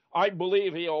 I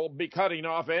believe he'll be cutting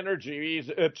off energy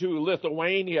to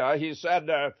Lithuania. He said,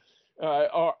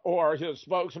 or his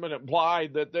spokesman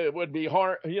implied that it would be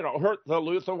hurt the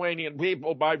Lithuanian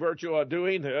people by virtue of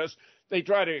doing this. They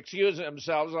try to excuse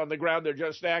themselves on the ground they're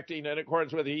just acting in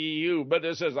accordance with the EU, but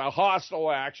this is a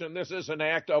hostile action. This is an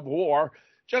act of war.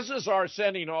 Just as our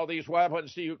sending all these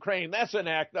weapons to Ukraine, that's an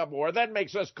act of war. That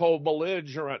makes us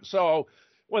co-belligerent. So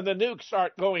when the nukes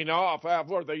start going off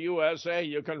for the USA,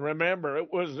 you can remember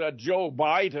it was Joe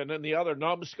Biden and the other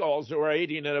numbskulls who were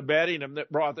aiding and abetting him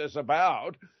that brought this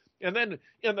about. And then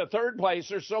in the third place,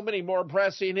 there's so many more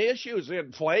pressing issues: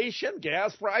 inflation,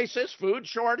 gas prices, food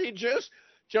shortages,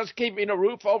 just keeping a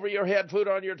roof over your head, food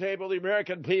on your table. The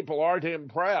American people aren't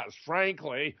impressed,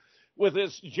 frankly, with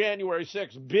this January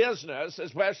 6th business,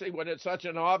 especially when it's such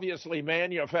an obviously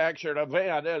manufactured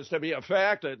event as to be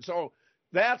affected. So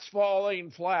that's falling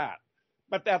flat.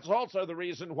 But that's also the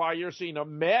reason why you're seeing a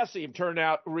massive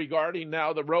turnout regarding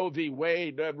now the Roe v.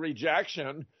 Wade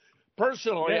rejection.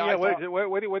 Personally,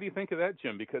 what do you think of that,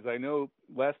 Jim? Because I know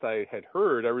last I had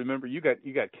heard, I remember you got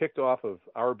kicked off of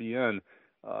RBN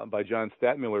by John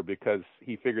Stadtmiller because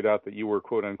he figured out that you were,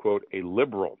 quote unquote, a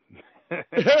liberal.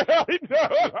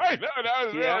 I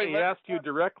know. He asked you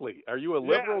directly, "Are you a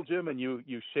liberal, Jim?" And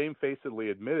you shamefacedly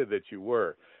admitted that you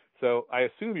were. So I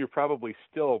assume you're probably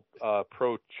still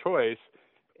pro-choice,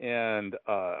 and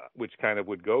which kind of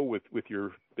would go with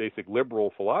your basic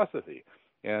liberal philosophy.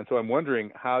 And so I'm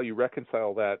wondering how you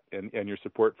reconcile that and your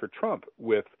support for Trump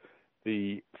with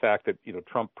the fact that,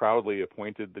 Trump proudly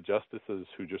appointed the justices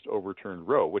who just overturned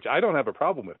Roe, which I don't have a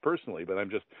problem with personally, but I'm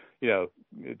just,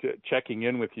 checking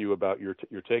in with you about your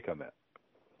take on that.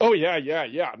 Oh,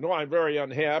 yeah. No, I'm very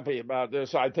unhappy about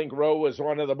this. I think Roe was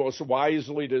one of the most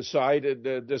wisely decided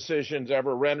decisions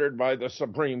ever rendered by the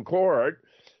Supreme Court.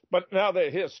 But now the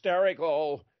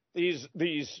hysterical, these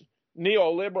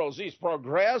neoliberals, these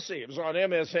progressives on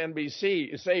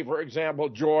MSNBC, say, for example,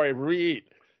 Joy Reid.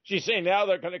 She's saying now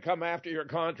they're going to come after your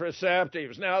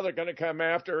contraceptives. Now they're going to come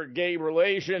after gay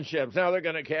relationships. Now they're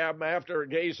going to come after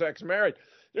gay sex marriage.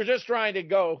 They're just trying to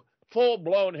go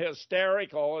full-blown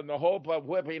hysterical in the hope of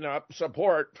whipping up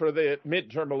support for the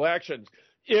midterm elections,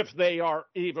 if they are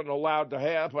even allowed to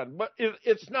happen. But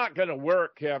it's not going to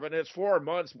work, Kevin. It's 4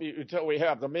 months until we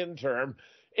have the midterm.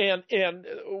 And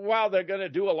while they're going to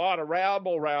do a lot of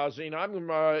rabble-rousing,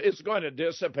 it's going to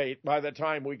dissipate by the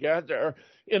time we get there.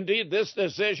 Indeed, this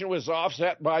decision was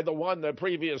offset by the one the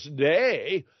previous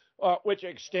day, which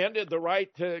extended the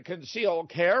right to conceal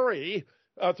carry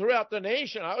throughout the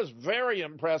nation. I was very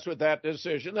impressed with that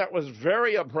decision. That was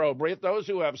very appropriate. Those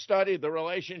who have studied the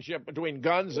relationship between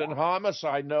guns and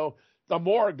homicide know the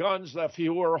more guns, the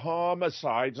fewer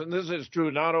homicides. And this is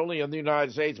true not only in the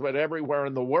United States, but everywhere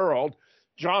in the world.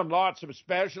 John Lott's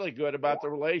especially good about the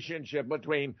relationship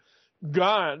between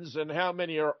guns and how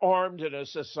many are armed in a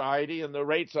society and the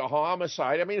rates of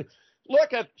homicide. I mean,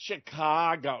 Look at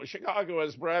Chicago. Chicago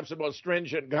has perhaps the most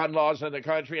stringent gun laws in the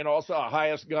country and also the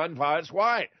highest gun violence.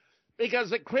 Why? Because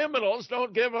the criminals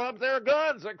don't give up their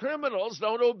guns. The criminals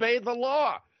don't obey the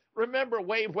law. Remember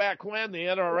way back when the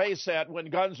NRA said when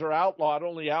guns are outlawed,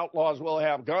 only outlaws will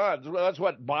have guns. Well, that's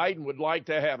what Biden would like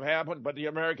to have happen, but the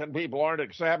American people aren't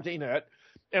accepting it.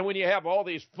 And when you have all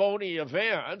these phony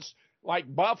events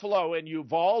like Buffalo and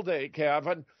Uvalde,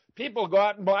 Kevin, people go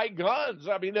out and buy guns.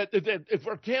 I mean,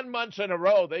 for 10 months in a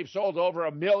row, they've sold over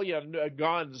 1 million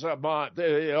guns a month,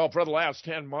 for the last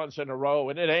 10 months in a row,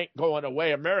 and it ain't going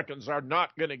away. Americans are not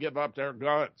going to give up their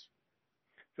guns.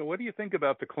 So what do you think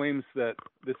about the claims that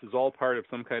this is all part of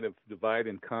some kind of divide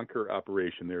and conquer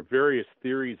operation? There are various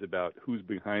theories about who's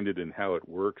behind it and how it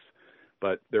works,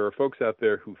 but there are folks out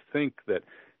there who think that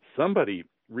somebody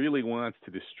really wants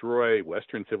to destroy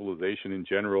Western civilization in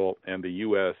general and the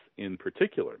U.S. in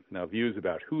particular. Now, views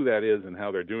about who that is and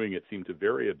how they're doing it seem to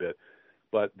vary a bit,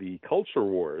 but the culture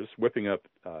wars, whipping up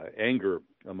anger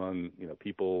among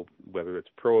people, whether it's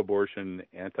pro-abortion,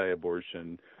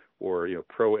 anti-abortion, or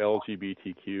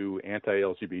pro-LGBTQ,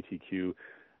 anti-LGBTQ,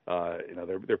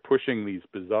 they're pushing these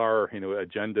bizarre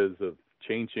agendas of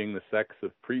changing the sex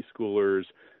of preschoolers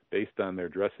based on their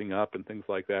dressing up and things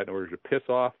like that in order to piss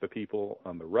off the people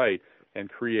on the right and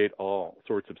create all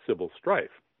sorts of civil strife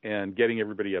and getting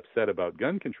everybody upset about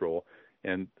gun control.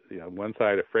 And one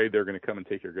side afraid they're going to come and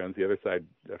take your guns, the other side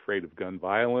afraid of gun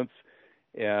violence.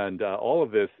 And all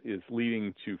of this is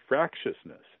leading to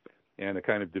fractiousness and a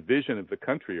kind of division of the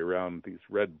country around these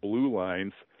red-blue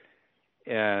lines.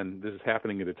 And this is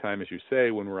happening at a time, as you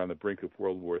say, when we're on the brink of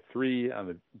World War III, on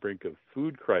the brink of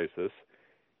food crisis.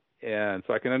 And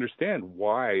so I can understand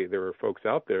why there are folks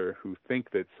out there who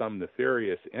think that some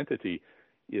nefarious entity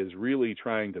is really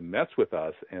trying to mess with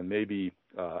us and maybe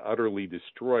utterly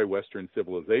destroy Western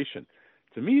civilization.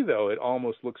 To me, though, it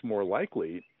almost looks more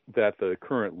likely that the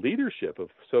current leadership of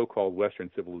so-called Western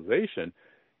civilization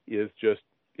is just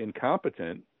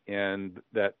incompetent, and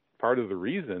that part of the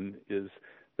reason is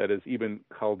that, as Ibn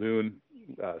Khaldun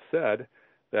said,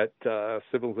 that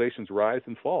civilizations rise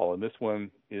and fall, and this one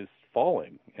is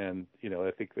falling. And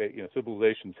I think that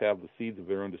civilizations have the seeds of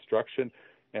their own destruction,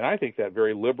 and I think that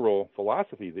very liberal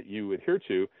philosophy that you adhere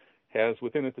to has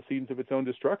within it the seeds of its own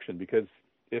destruction, because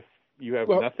if you have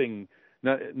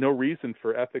no reason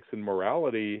for ethics and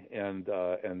morality and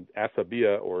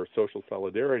asabiya, or social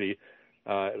solidarity,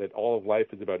 that all of life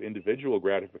is about individual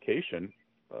gratification,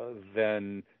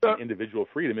 then individual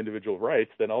freedom, individual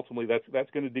rights, then ultimately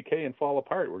that's going to decay and fall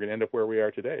apart. We're going to end up where we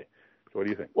are today. So what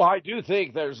do you think? Well, I do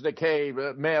think there's decay,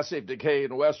 massive decay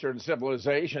in Western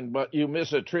civilization, but you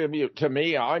misattribute to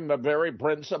me. I'm a very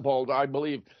principled. I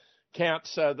believe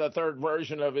Kant's the third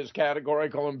version of his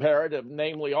categorical imperative,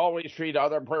 namely always treat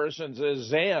other persons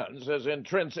as ends, as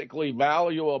intrinsically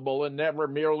valuable and never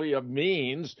merely of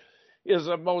means, is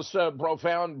the most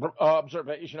profound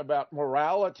observation about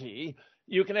morality.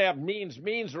 You can have means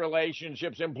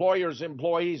relationships, employers,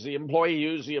 employees. The employee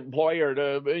uses the employer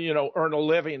to, earn a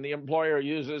living. The employer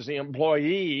uses the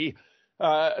employee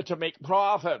to make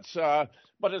profits.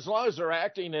 But as long as they're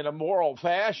acting in a moral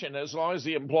fashion, as long as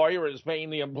the employer is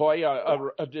paying the employee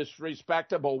a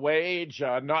disrespectable wage,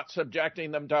 not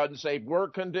subjecting them to unsafe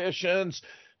work conditions,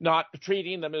 not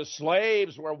treating them as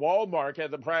slaves, where Walmart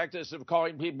had the practice of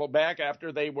calling people back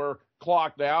after they were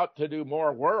clocked out to do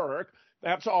more work.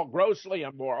 That's all grossly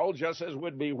immoral, just as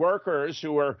would be workers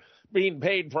who are being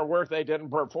paid for work they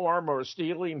didn't perform or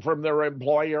stealing from their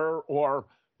employer or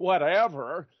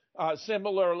whatever.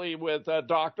 Similarly with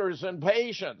doctors and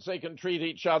patients, they can treat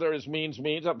each other as means.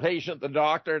 A patient, the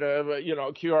doctor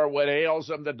to, cure what ails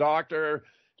them, the doctor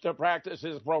to practice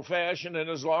his profession, and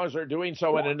as long as they're doing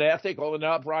so in an ethical and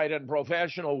upright and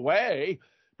professional way.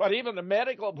 But even the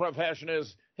medical profession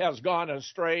has gone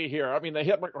astray here. I mean, the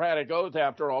Hippocratic Oath,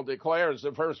 after all, declares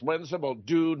the first principle,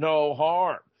 do no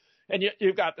harm. And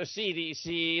you've got the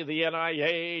CDC, the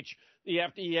NIH, the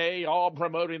FDA all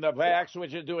promoting the vax,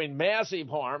 which is doing massive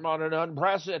harm on an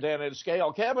unprecedented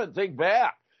scale. Kevin, think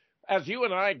back. As you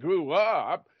and I grew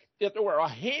up, if there were a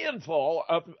handful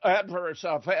of adverse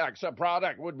effects, a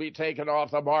product would be taken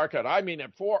off the market. I mean,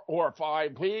 if 4 or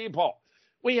 5 people.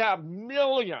 We have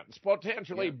millions,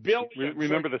 potentially billions.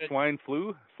 Remember the swine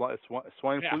flu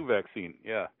vaccine?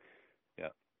 Yeah.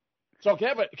 So,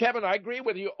 Kevin, I agree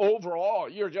with you overall.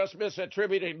 You're just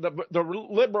misattributing. The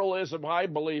liberalism I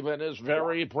believe in is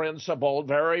very principled,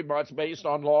 very much based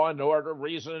on law and order,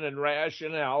 reason and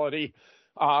rationality,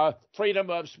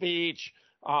 freedom of speech,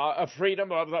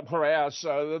 freedom of the press,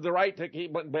 the right to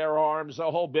keep and bear arms, the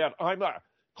whole bit. I'm a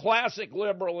classic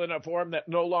liberal in a form that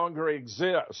no longer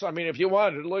exists. I mean, if you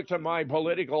wanted to look to my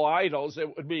political idols,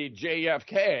 it would be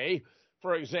JFK,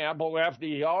 for example,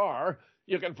 FDR.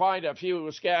 You can find a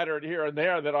few scattered here and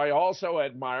there that I also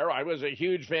admire. I was a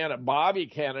huge fan of Bobby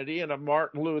Kennedy and of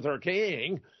Martin Luther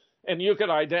King. And you could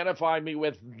identify me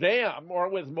with them or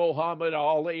with Muhammad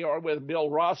Ali or with Bill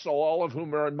Russell, all of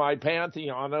whom are in my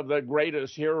pantheon of the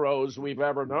greatest heroes we've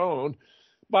ever known.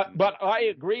 But I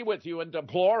agree with you in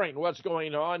deploring what's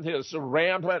going on, this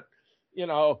rampant,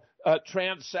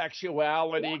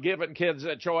 transsexuality, giving kids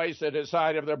a choice to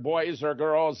decide if they're boys or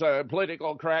girls,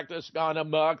 political correctness gone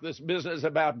amok, this business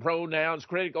about pronouns,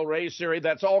 critical race theory,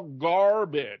 that's all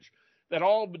garbage. That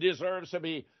all deserves to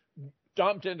be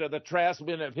dumped into the trash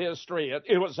bin of history.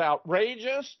 It was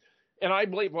outrageous, and I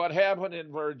believe what happened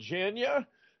in Virginia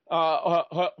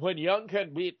when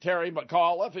Youngkin beat Terry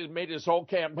McAuliffe, who made his whole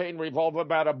campaign revolve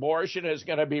about abortion, is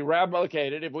going to be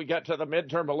replicated if we get to the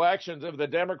midterm elections. If the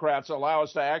Democrats allow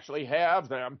us to actually have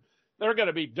them, they're going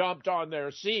to be dumped on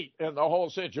their seat, and the whole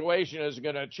situation is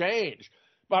going to change.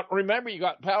 But remember, you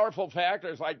got powerful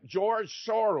factors like George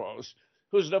Soros,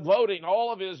 who's devoting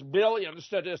all of his billions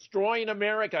to destroying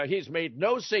America. He's made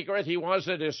no secret he wants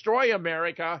to destroy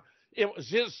America. It was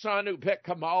his son who picked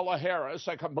Kamala Harris,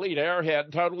 a complete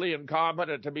airhead, totally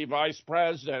incompetent to be vice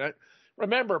president.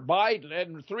 Remember, Biden,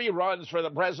 in 3 runs for the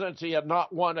presidency, had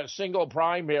not won a single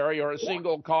primary or a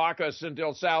single caucus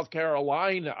until South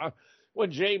Carolina.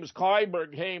 When James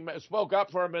Clyburn spoke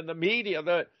up for him in the media,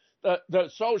 the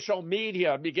social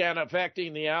media began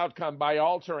affecting the outcome by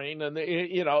altering and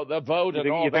the vote and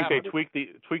all that. You think they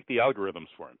tweaked the algorithms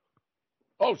for him?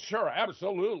 Oh, sure,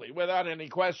 absolutely, without any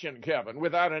question, Kevin,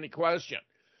 without any question.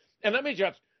 And let me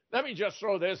just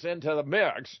throw this into the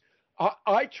mix.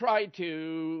 I try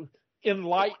to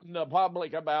enlighten the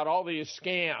public about all these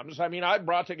scams. I mean, I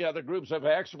brought together groups of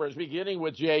experts, beginning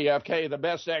with JFK, the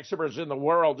best experts in the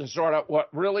world, to sort out what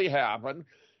really happened.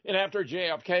 And after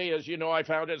JFK, as you know, I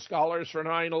founded Scholars for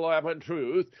 9/11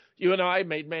 Truth. You and I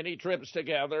made many trips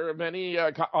together.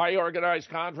 I organized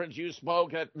conferences. You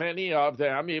spoke at many of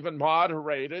them, even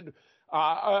moderated.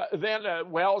 Then at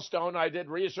Wellstone, I did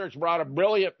research, brought a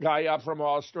brilliant guy up from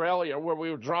Australia where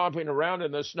we were tromping around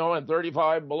in the snow in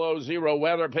 35 below zero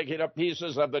weather, picking up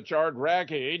pieces of the charred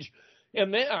wreckage.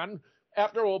 And then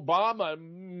after Obama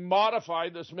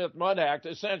modified the Smith-Munn Act,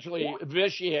 essentially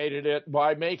vitiated it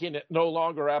by making it no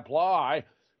longer apply,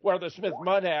 where the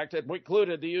Smith-Munn Act had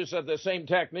precluded the use of the same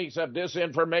techniques of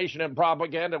disinformation and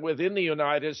propaganda within the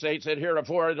United States that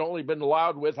heretofore had only been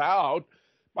allowed without,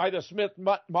 by the Smith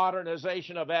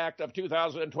Modernization of Act of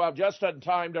 2012, just in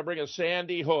time to bring a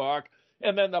Sandy Hook,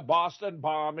 and then the Boston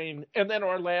bombing, and then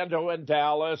Orlando and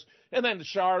Dallas, and then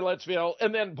Charlottesville,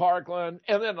 and then Parkland,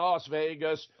 and then Las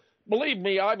Vegas. Believe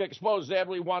me, I've exposed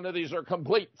every one of these are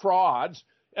complete frauds,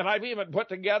 and I've even put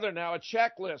together now a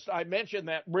checklist. I mentioned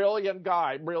that brilliant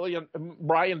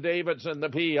Brian Davidson, the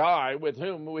PI, with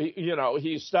whom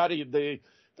he studied the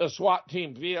SWAT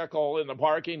team vehicle in the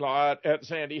parking lot at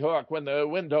Sandy Hook when the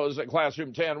windows at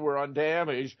Classroom 10 were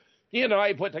undamaged. He and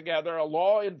I put together a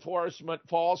law enforcement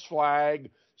false flag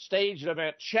staged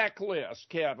event checklist,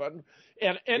 Kevin,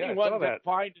 and anyone can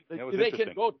find it. They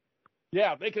can go.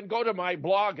 Yeah, they can go to my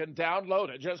blog and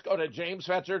download it. Just go to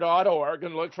jamesfetzer.org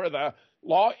and look for the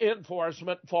Law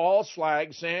Enforcement False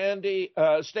Flag Sandy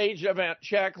Stage Event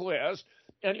Checklist,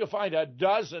 and you'll find a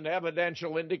dozen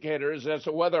evidential indicators as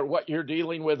to whether what you're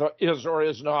dealing with is or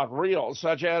is not real,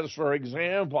 such as, for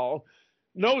example,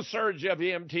 no surge of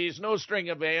EMTs, no string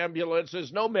of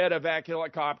ambulances, no medevac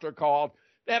helicopter called.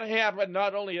 That happened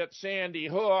not only at Sandy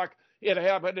Hook, it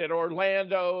happened in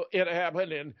Orlando, it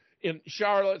happened in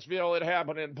Charlottesville, it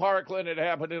happened in Parkland, it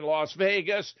happened in Las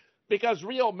Vegas, because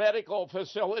real medical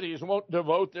facilities won't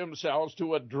devote themselves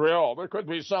to a drill. There could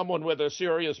be someone with a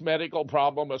serious medical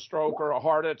problem, a stroke or a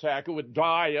heart attack, who would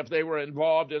die if they were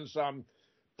involved in some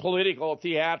political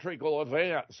theatrical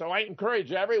event. So I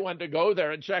encourage everyone to go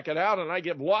there and check it out, and I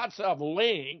give lots of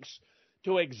links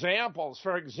to examples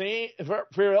for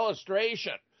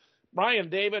illustration. Brian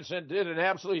Davidson did an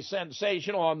absolutely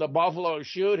sensational on the Buffalo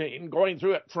shooting, going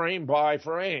through it frame by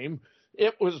frame.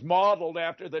 It was modeled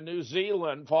after the New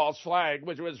Zealand false flag,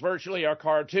 which was virtually a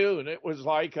cartoon. It was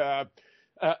like a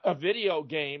video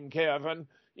game, Kevin.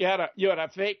 You had a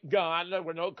fake gun. There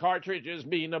were no cartridges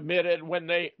being emitted. When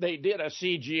they did a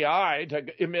CGI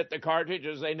to emit the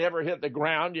cartridges, they never hit the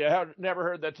ground. You never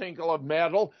heard the tinkle of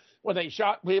metal. When they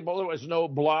shot people, there was no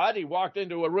blood. He walked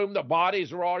into a room. The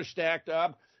bodies were all stacked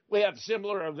up. We had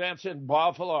similar events in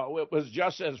Buffalo. It was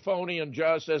just as phony and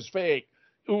just as fake.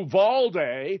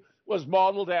 Uvalde was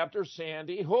modeled after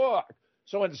Sandy Hook.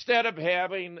 So instead of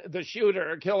having the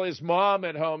shooter kill his mom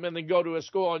at home and then go to a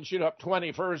school and shoot up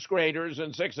 20 first graders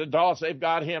and 6 adults, they've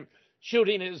got him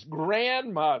shooting his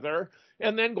grandmother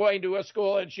and then going to a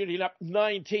school and shooting up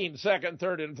 19 second,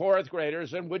 third, and fourth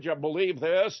graders. And would you believe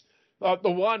this?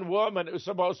 The one woman who's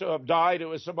supposed to have died, who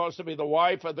was supposed to be the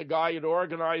wife of the guy who'd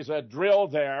organized a drill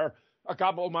there a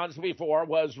couple of months before,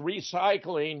 was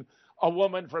recycling a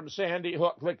woman from Sandy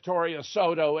Hook, Victoria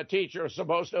Soto, a teacher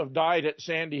supposed to have died at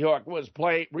Sandy Hook, was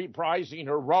reprising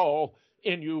her role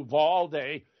in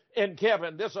Uvalde. And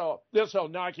Kevin, this'll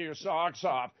knock your socks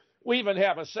off. We even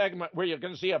have a segment where you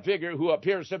can see a figure who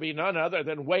appears to be none other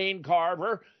than Wayne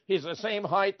Carver. He's the same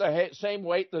height, the same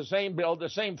weight, the same build, the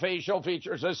same facial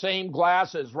features, the same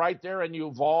glasses, right there in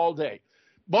Uvalde.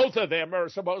 Both of them are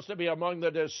supposed to be among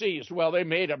the deceased. Well, they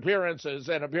made appearances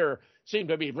and seem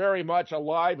to be very much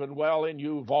alive and well in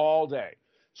Uvalde.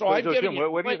 So Jim,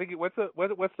 what do you think? What's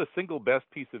the single best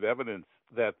piece of evidence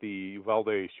that the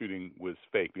Uvalde shooting was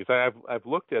fake? Because I've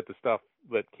looked at the stuff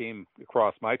that came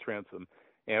across my transom,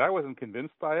 and I wasn't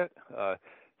convinced by it. I'm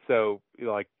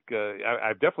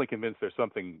definitely convinced there's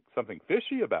something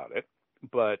fishy about it.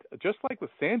 But just like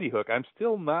with Sandy Hook, I'm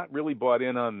still not really bought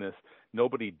in on this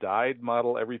nobody died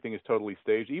model. Everything is totally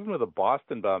staged. Even with the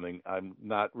Boston bombing, I'm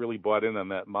not really bought in on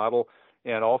that model.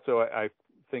 And also, I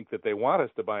think that they want us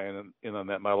to buy in on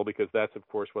that model because that's, of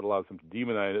course, what allows them to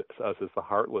demonize us as the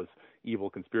heartless,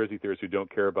 evil conspiracy theorists who don't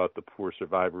care about the poor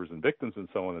survivors and victims and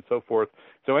so on and so forth.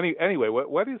 So anyway,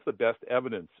 what is the best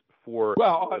evidence for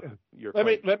your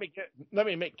claim? Let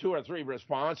me make 2 or 3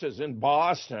 responses. In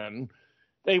Boston,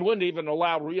 they wouldn't even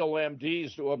allow real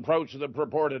MDs to approach the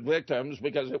purported victims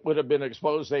because it would have been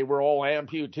exposed they were all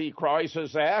amputee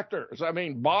crisis actors. I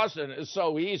mean, Boston is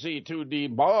so easy to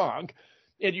debunk.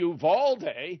 In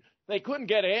Uvalde, they couldn't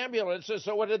get ambulances,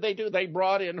 so what did they do? They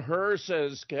brought in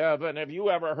hearses, Kevin. Have you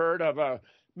ever heard of a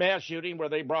mass shooting where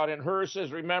they brought in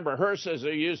hearses? Remember, hearses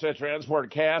are used to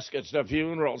transport caskets to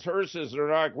funerals. Hearses are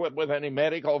not equipped with any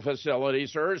medical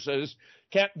facilities. Hearses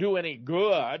can't do any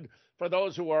good for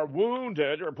those who are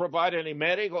wounded or provide any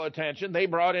medical attention. They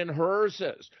brought in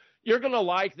hearses. You're going to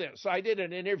like this. I did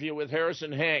an interview with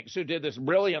Harrison Hanks, who did this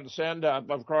brilliant send-up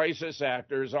of crisis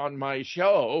actors on my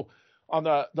show on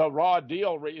the Raw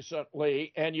Deal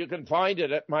recently, and you can find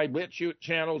it at my BitChute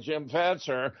channel, Jim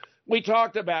Fetzer. We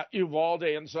talked about Uvalde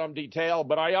in some detail,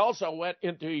 but I also went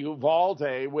into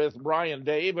Uvalde with Brian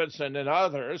Davidson and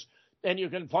others, and you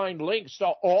can find links to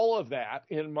all of that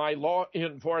in my law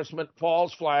enforcement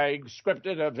false flag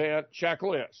scripted event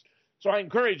checklist. So I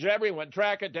encourage everyone,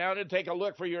 track it down and take a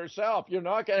look for yourself. You're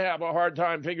not going to have a hard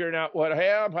time figuring out what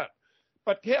happened.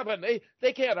 But, Kevin,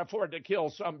 they can't afford to kill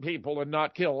some people and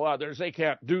not kill others. They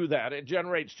can't do that. It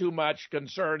generates too much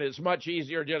concern. It's much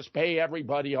easier to just pay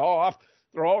everybody off.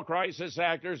 They're all crisis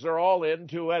actors. They're all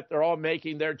into it. They're all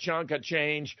making their chunk of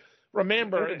change.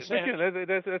 Remember,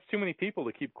 that's too many people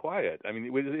to keep quiet. I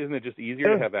mean, isn't it just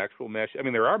easier to have actual mass? I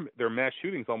mean, there are mass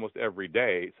shootings almost every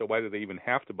day. So why do they even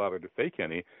have to bother to fake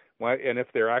any? Why? And if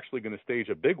they're actually going to stage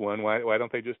a big one, why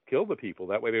don't they just kill the people?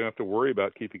 That way, they don't have to worry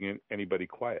about keeping anybody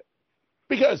quiet.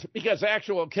 Because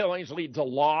actual killings lead to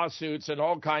lawsuits and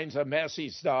all kinds of messy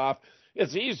stuff.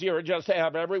 It's easier just to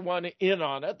have everyone in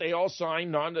on it. They all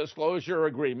sign non-disclosure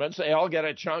agreements. They all get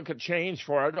a chunk of change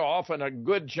for it, often a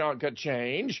good chunk of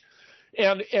change.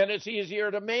 And it's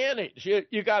easier to manage.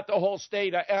 You got the whole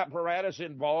state apparatus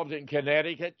involved in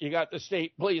Connecticut. You got the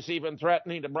state police even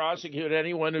threatening to prosecute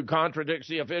anyone who contradicts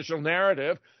the official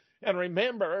narrative. And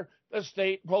remember, the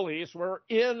state police were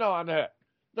in on it.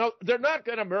 No, they're not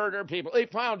going to murder people. They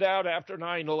found out after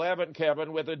 9/11,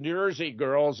 Kevin, with the Jersey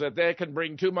girls, that they can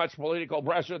bring too much political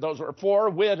pressure. Those were 4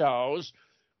 widows.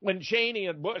 When Cheney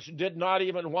and Bush did not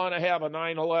even want to have a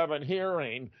 9/11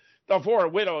 hearing, the 4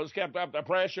 widows kept up the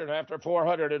pressure, and after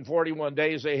 441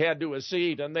 days, they had to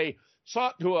accede. And they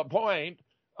sought to appoint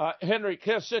Henry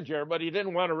Kissinger, but he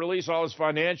didn't want to release all his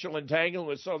financial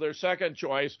entanglements, so their second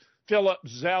choice, Philip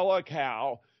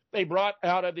Zelikow. They brought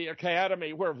out of the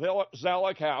academy where Philip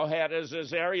Zelikow had as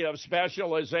his area of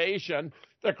specialization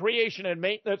the creation and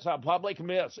maintenance of public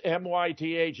myths,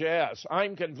 MYTHS.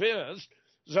 I'm convinced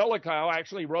Zelikow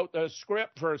actually wrote the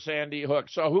script for Sandy Hook,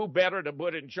 so who better to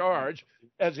put in charge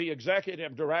as the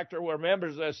executive director, where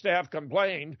members of the staff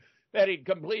complained that he'd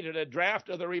completed a draft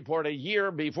of the report a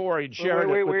year before he'd shared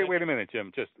it. Wait a minute,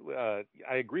 Jim.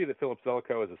 I agree that Philip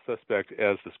Zelikow is a suspect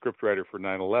as the scriptwriter for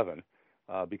 9/11.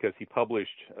 Because he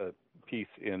published a piece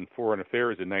in Foreign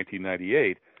Affairs in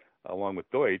 1998, along with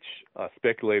Deutsch,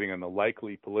 speculating on the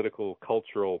likely political,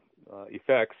 cultural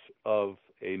effects of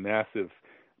a massive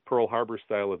Pearl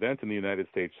Harbor-style event in the United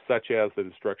States, such as the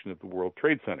destruction of the World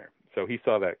Trade Center. So he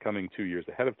saw that coming 2 years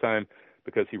ahead of time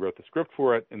because he wrote the script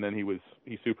for it, and then he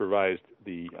supervised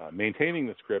the maintaining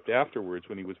the script afterwards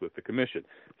when he was with the commission.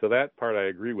 So that part I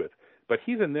agree with. But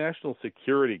he's a national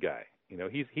security guy. You know,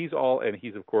 he's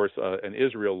of course an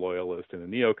Israel loyalist and a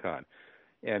neocon,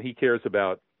 and he cares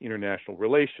about international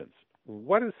relations.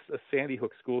 What does a Sandy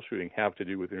Hook school shooting have to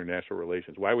do with international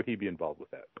relations? Why would he be involved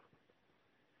with that?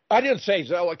 I didn't say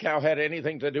Zelikow had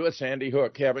anything to do with Sandy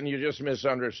Hook, Kevin. You just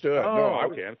misunderstood. Oh, no,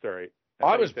 I'm sorry.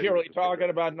 I was purely talking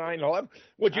about 9/11.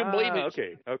 Would you believe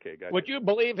okay, gotcha. Would you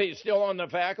believe he's still on the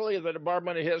faculty of the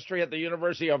Department of History at the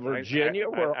University of Virginia,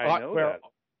 where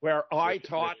I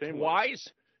taught twice?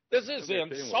 This is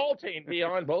insulting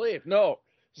beyond belief. No,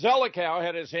 Zelikow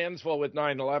had his hands full with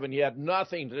 9/11. He had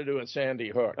nothing to do with Sandy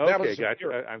Hook. Okay,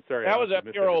 gotcha. I'm sorry. That was a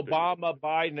pure Obama,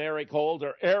 Biden, Eric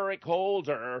Holder. Eric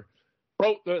Holder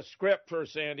wrote the script for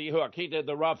Sandy Hook. He did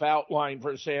the rough outline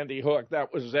for Sandy Hook.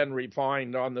 That was then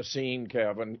refined on the scene,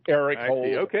 Kevin. Eric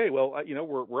Holder. Okay, well,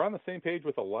 we're on the same page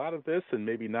with a lot of this, and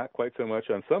maybe not quite so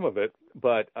much on some of it.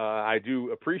 But I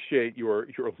do appreciate your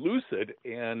lucid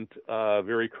and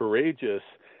very courageous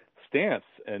stance,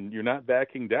 and you're not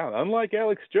backing down. Unlike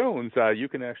Alex Jones, you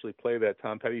can actually play that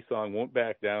Tom Petty song, "Won't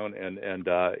Back Down," and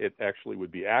it actually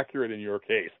would be accurate in your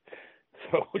case.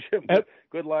 So, Jim,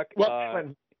 good luck.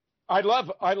 Well, I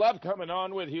love coming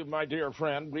on with you, my dear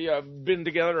friend. We have been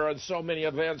together on so many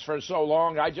events for so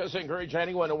long. I just encourage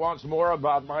anyone who wants more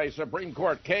about my Supreme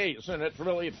Court case, and it's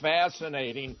really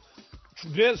fascinating,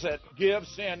 visit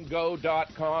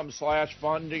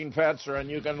givesendgo.com/funding Fetzer, and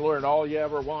you can learn all you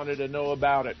ever wanted to know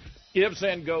about it.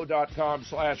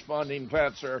 givesendgo.com/funding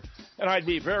Fetzer, and I'd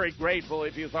be very grateful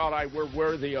if you thought I were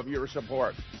worthy of your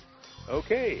support.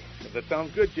 Okay, that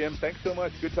sounds good, Jim. Thanks so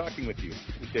much. Good talking with you.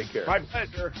 Take care. My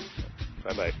pleasure.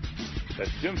 Bye-bye.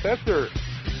 That's Jim Fetzer.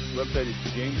 His website is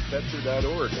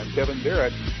jamesfetzer.org. I'm Kevin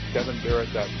Barrett,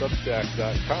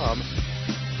 kevinbarrett.substack.com.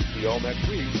 See you all next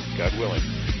week, God willing.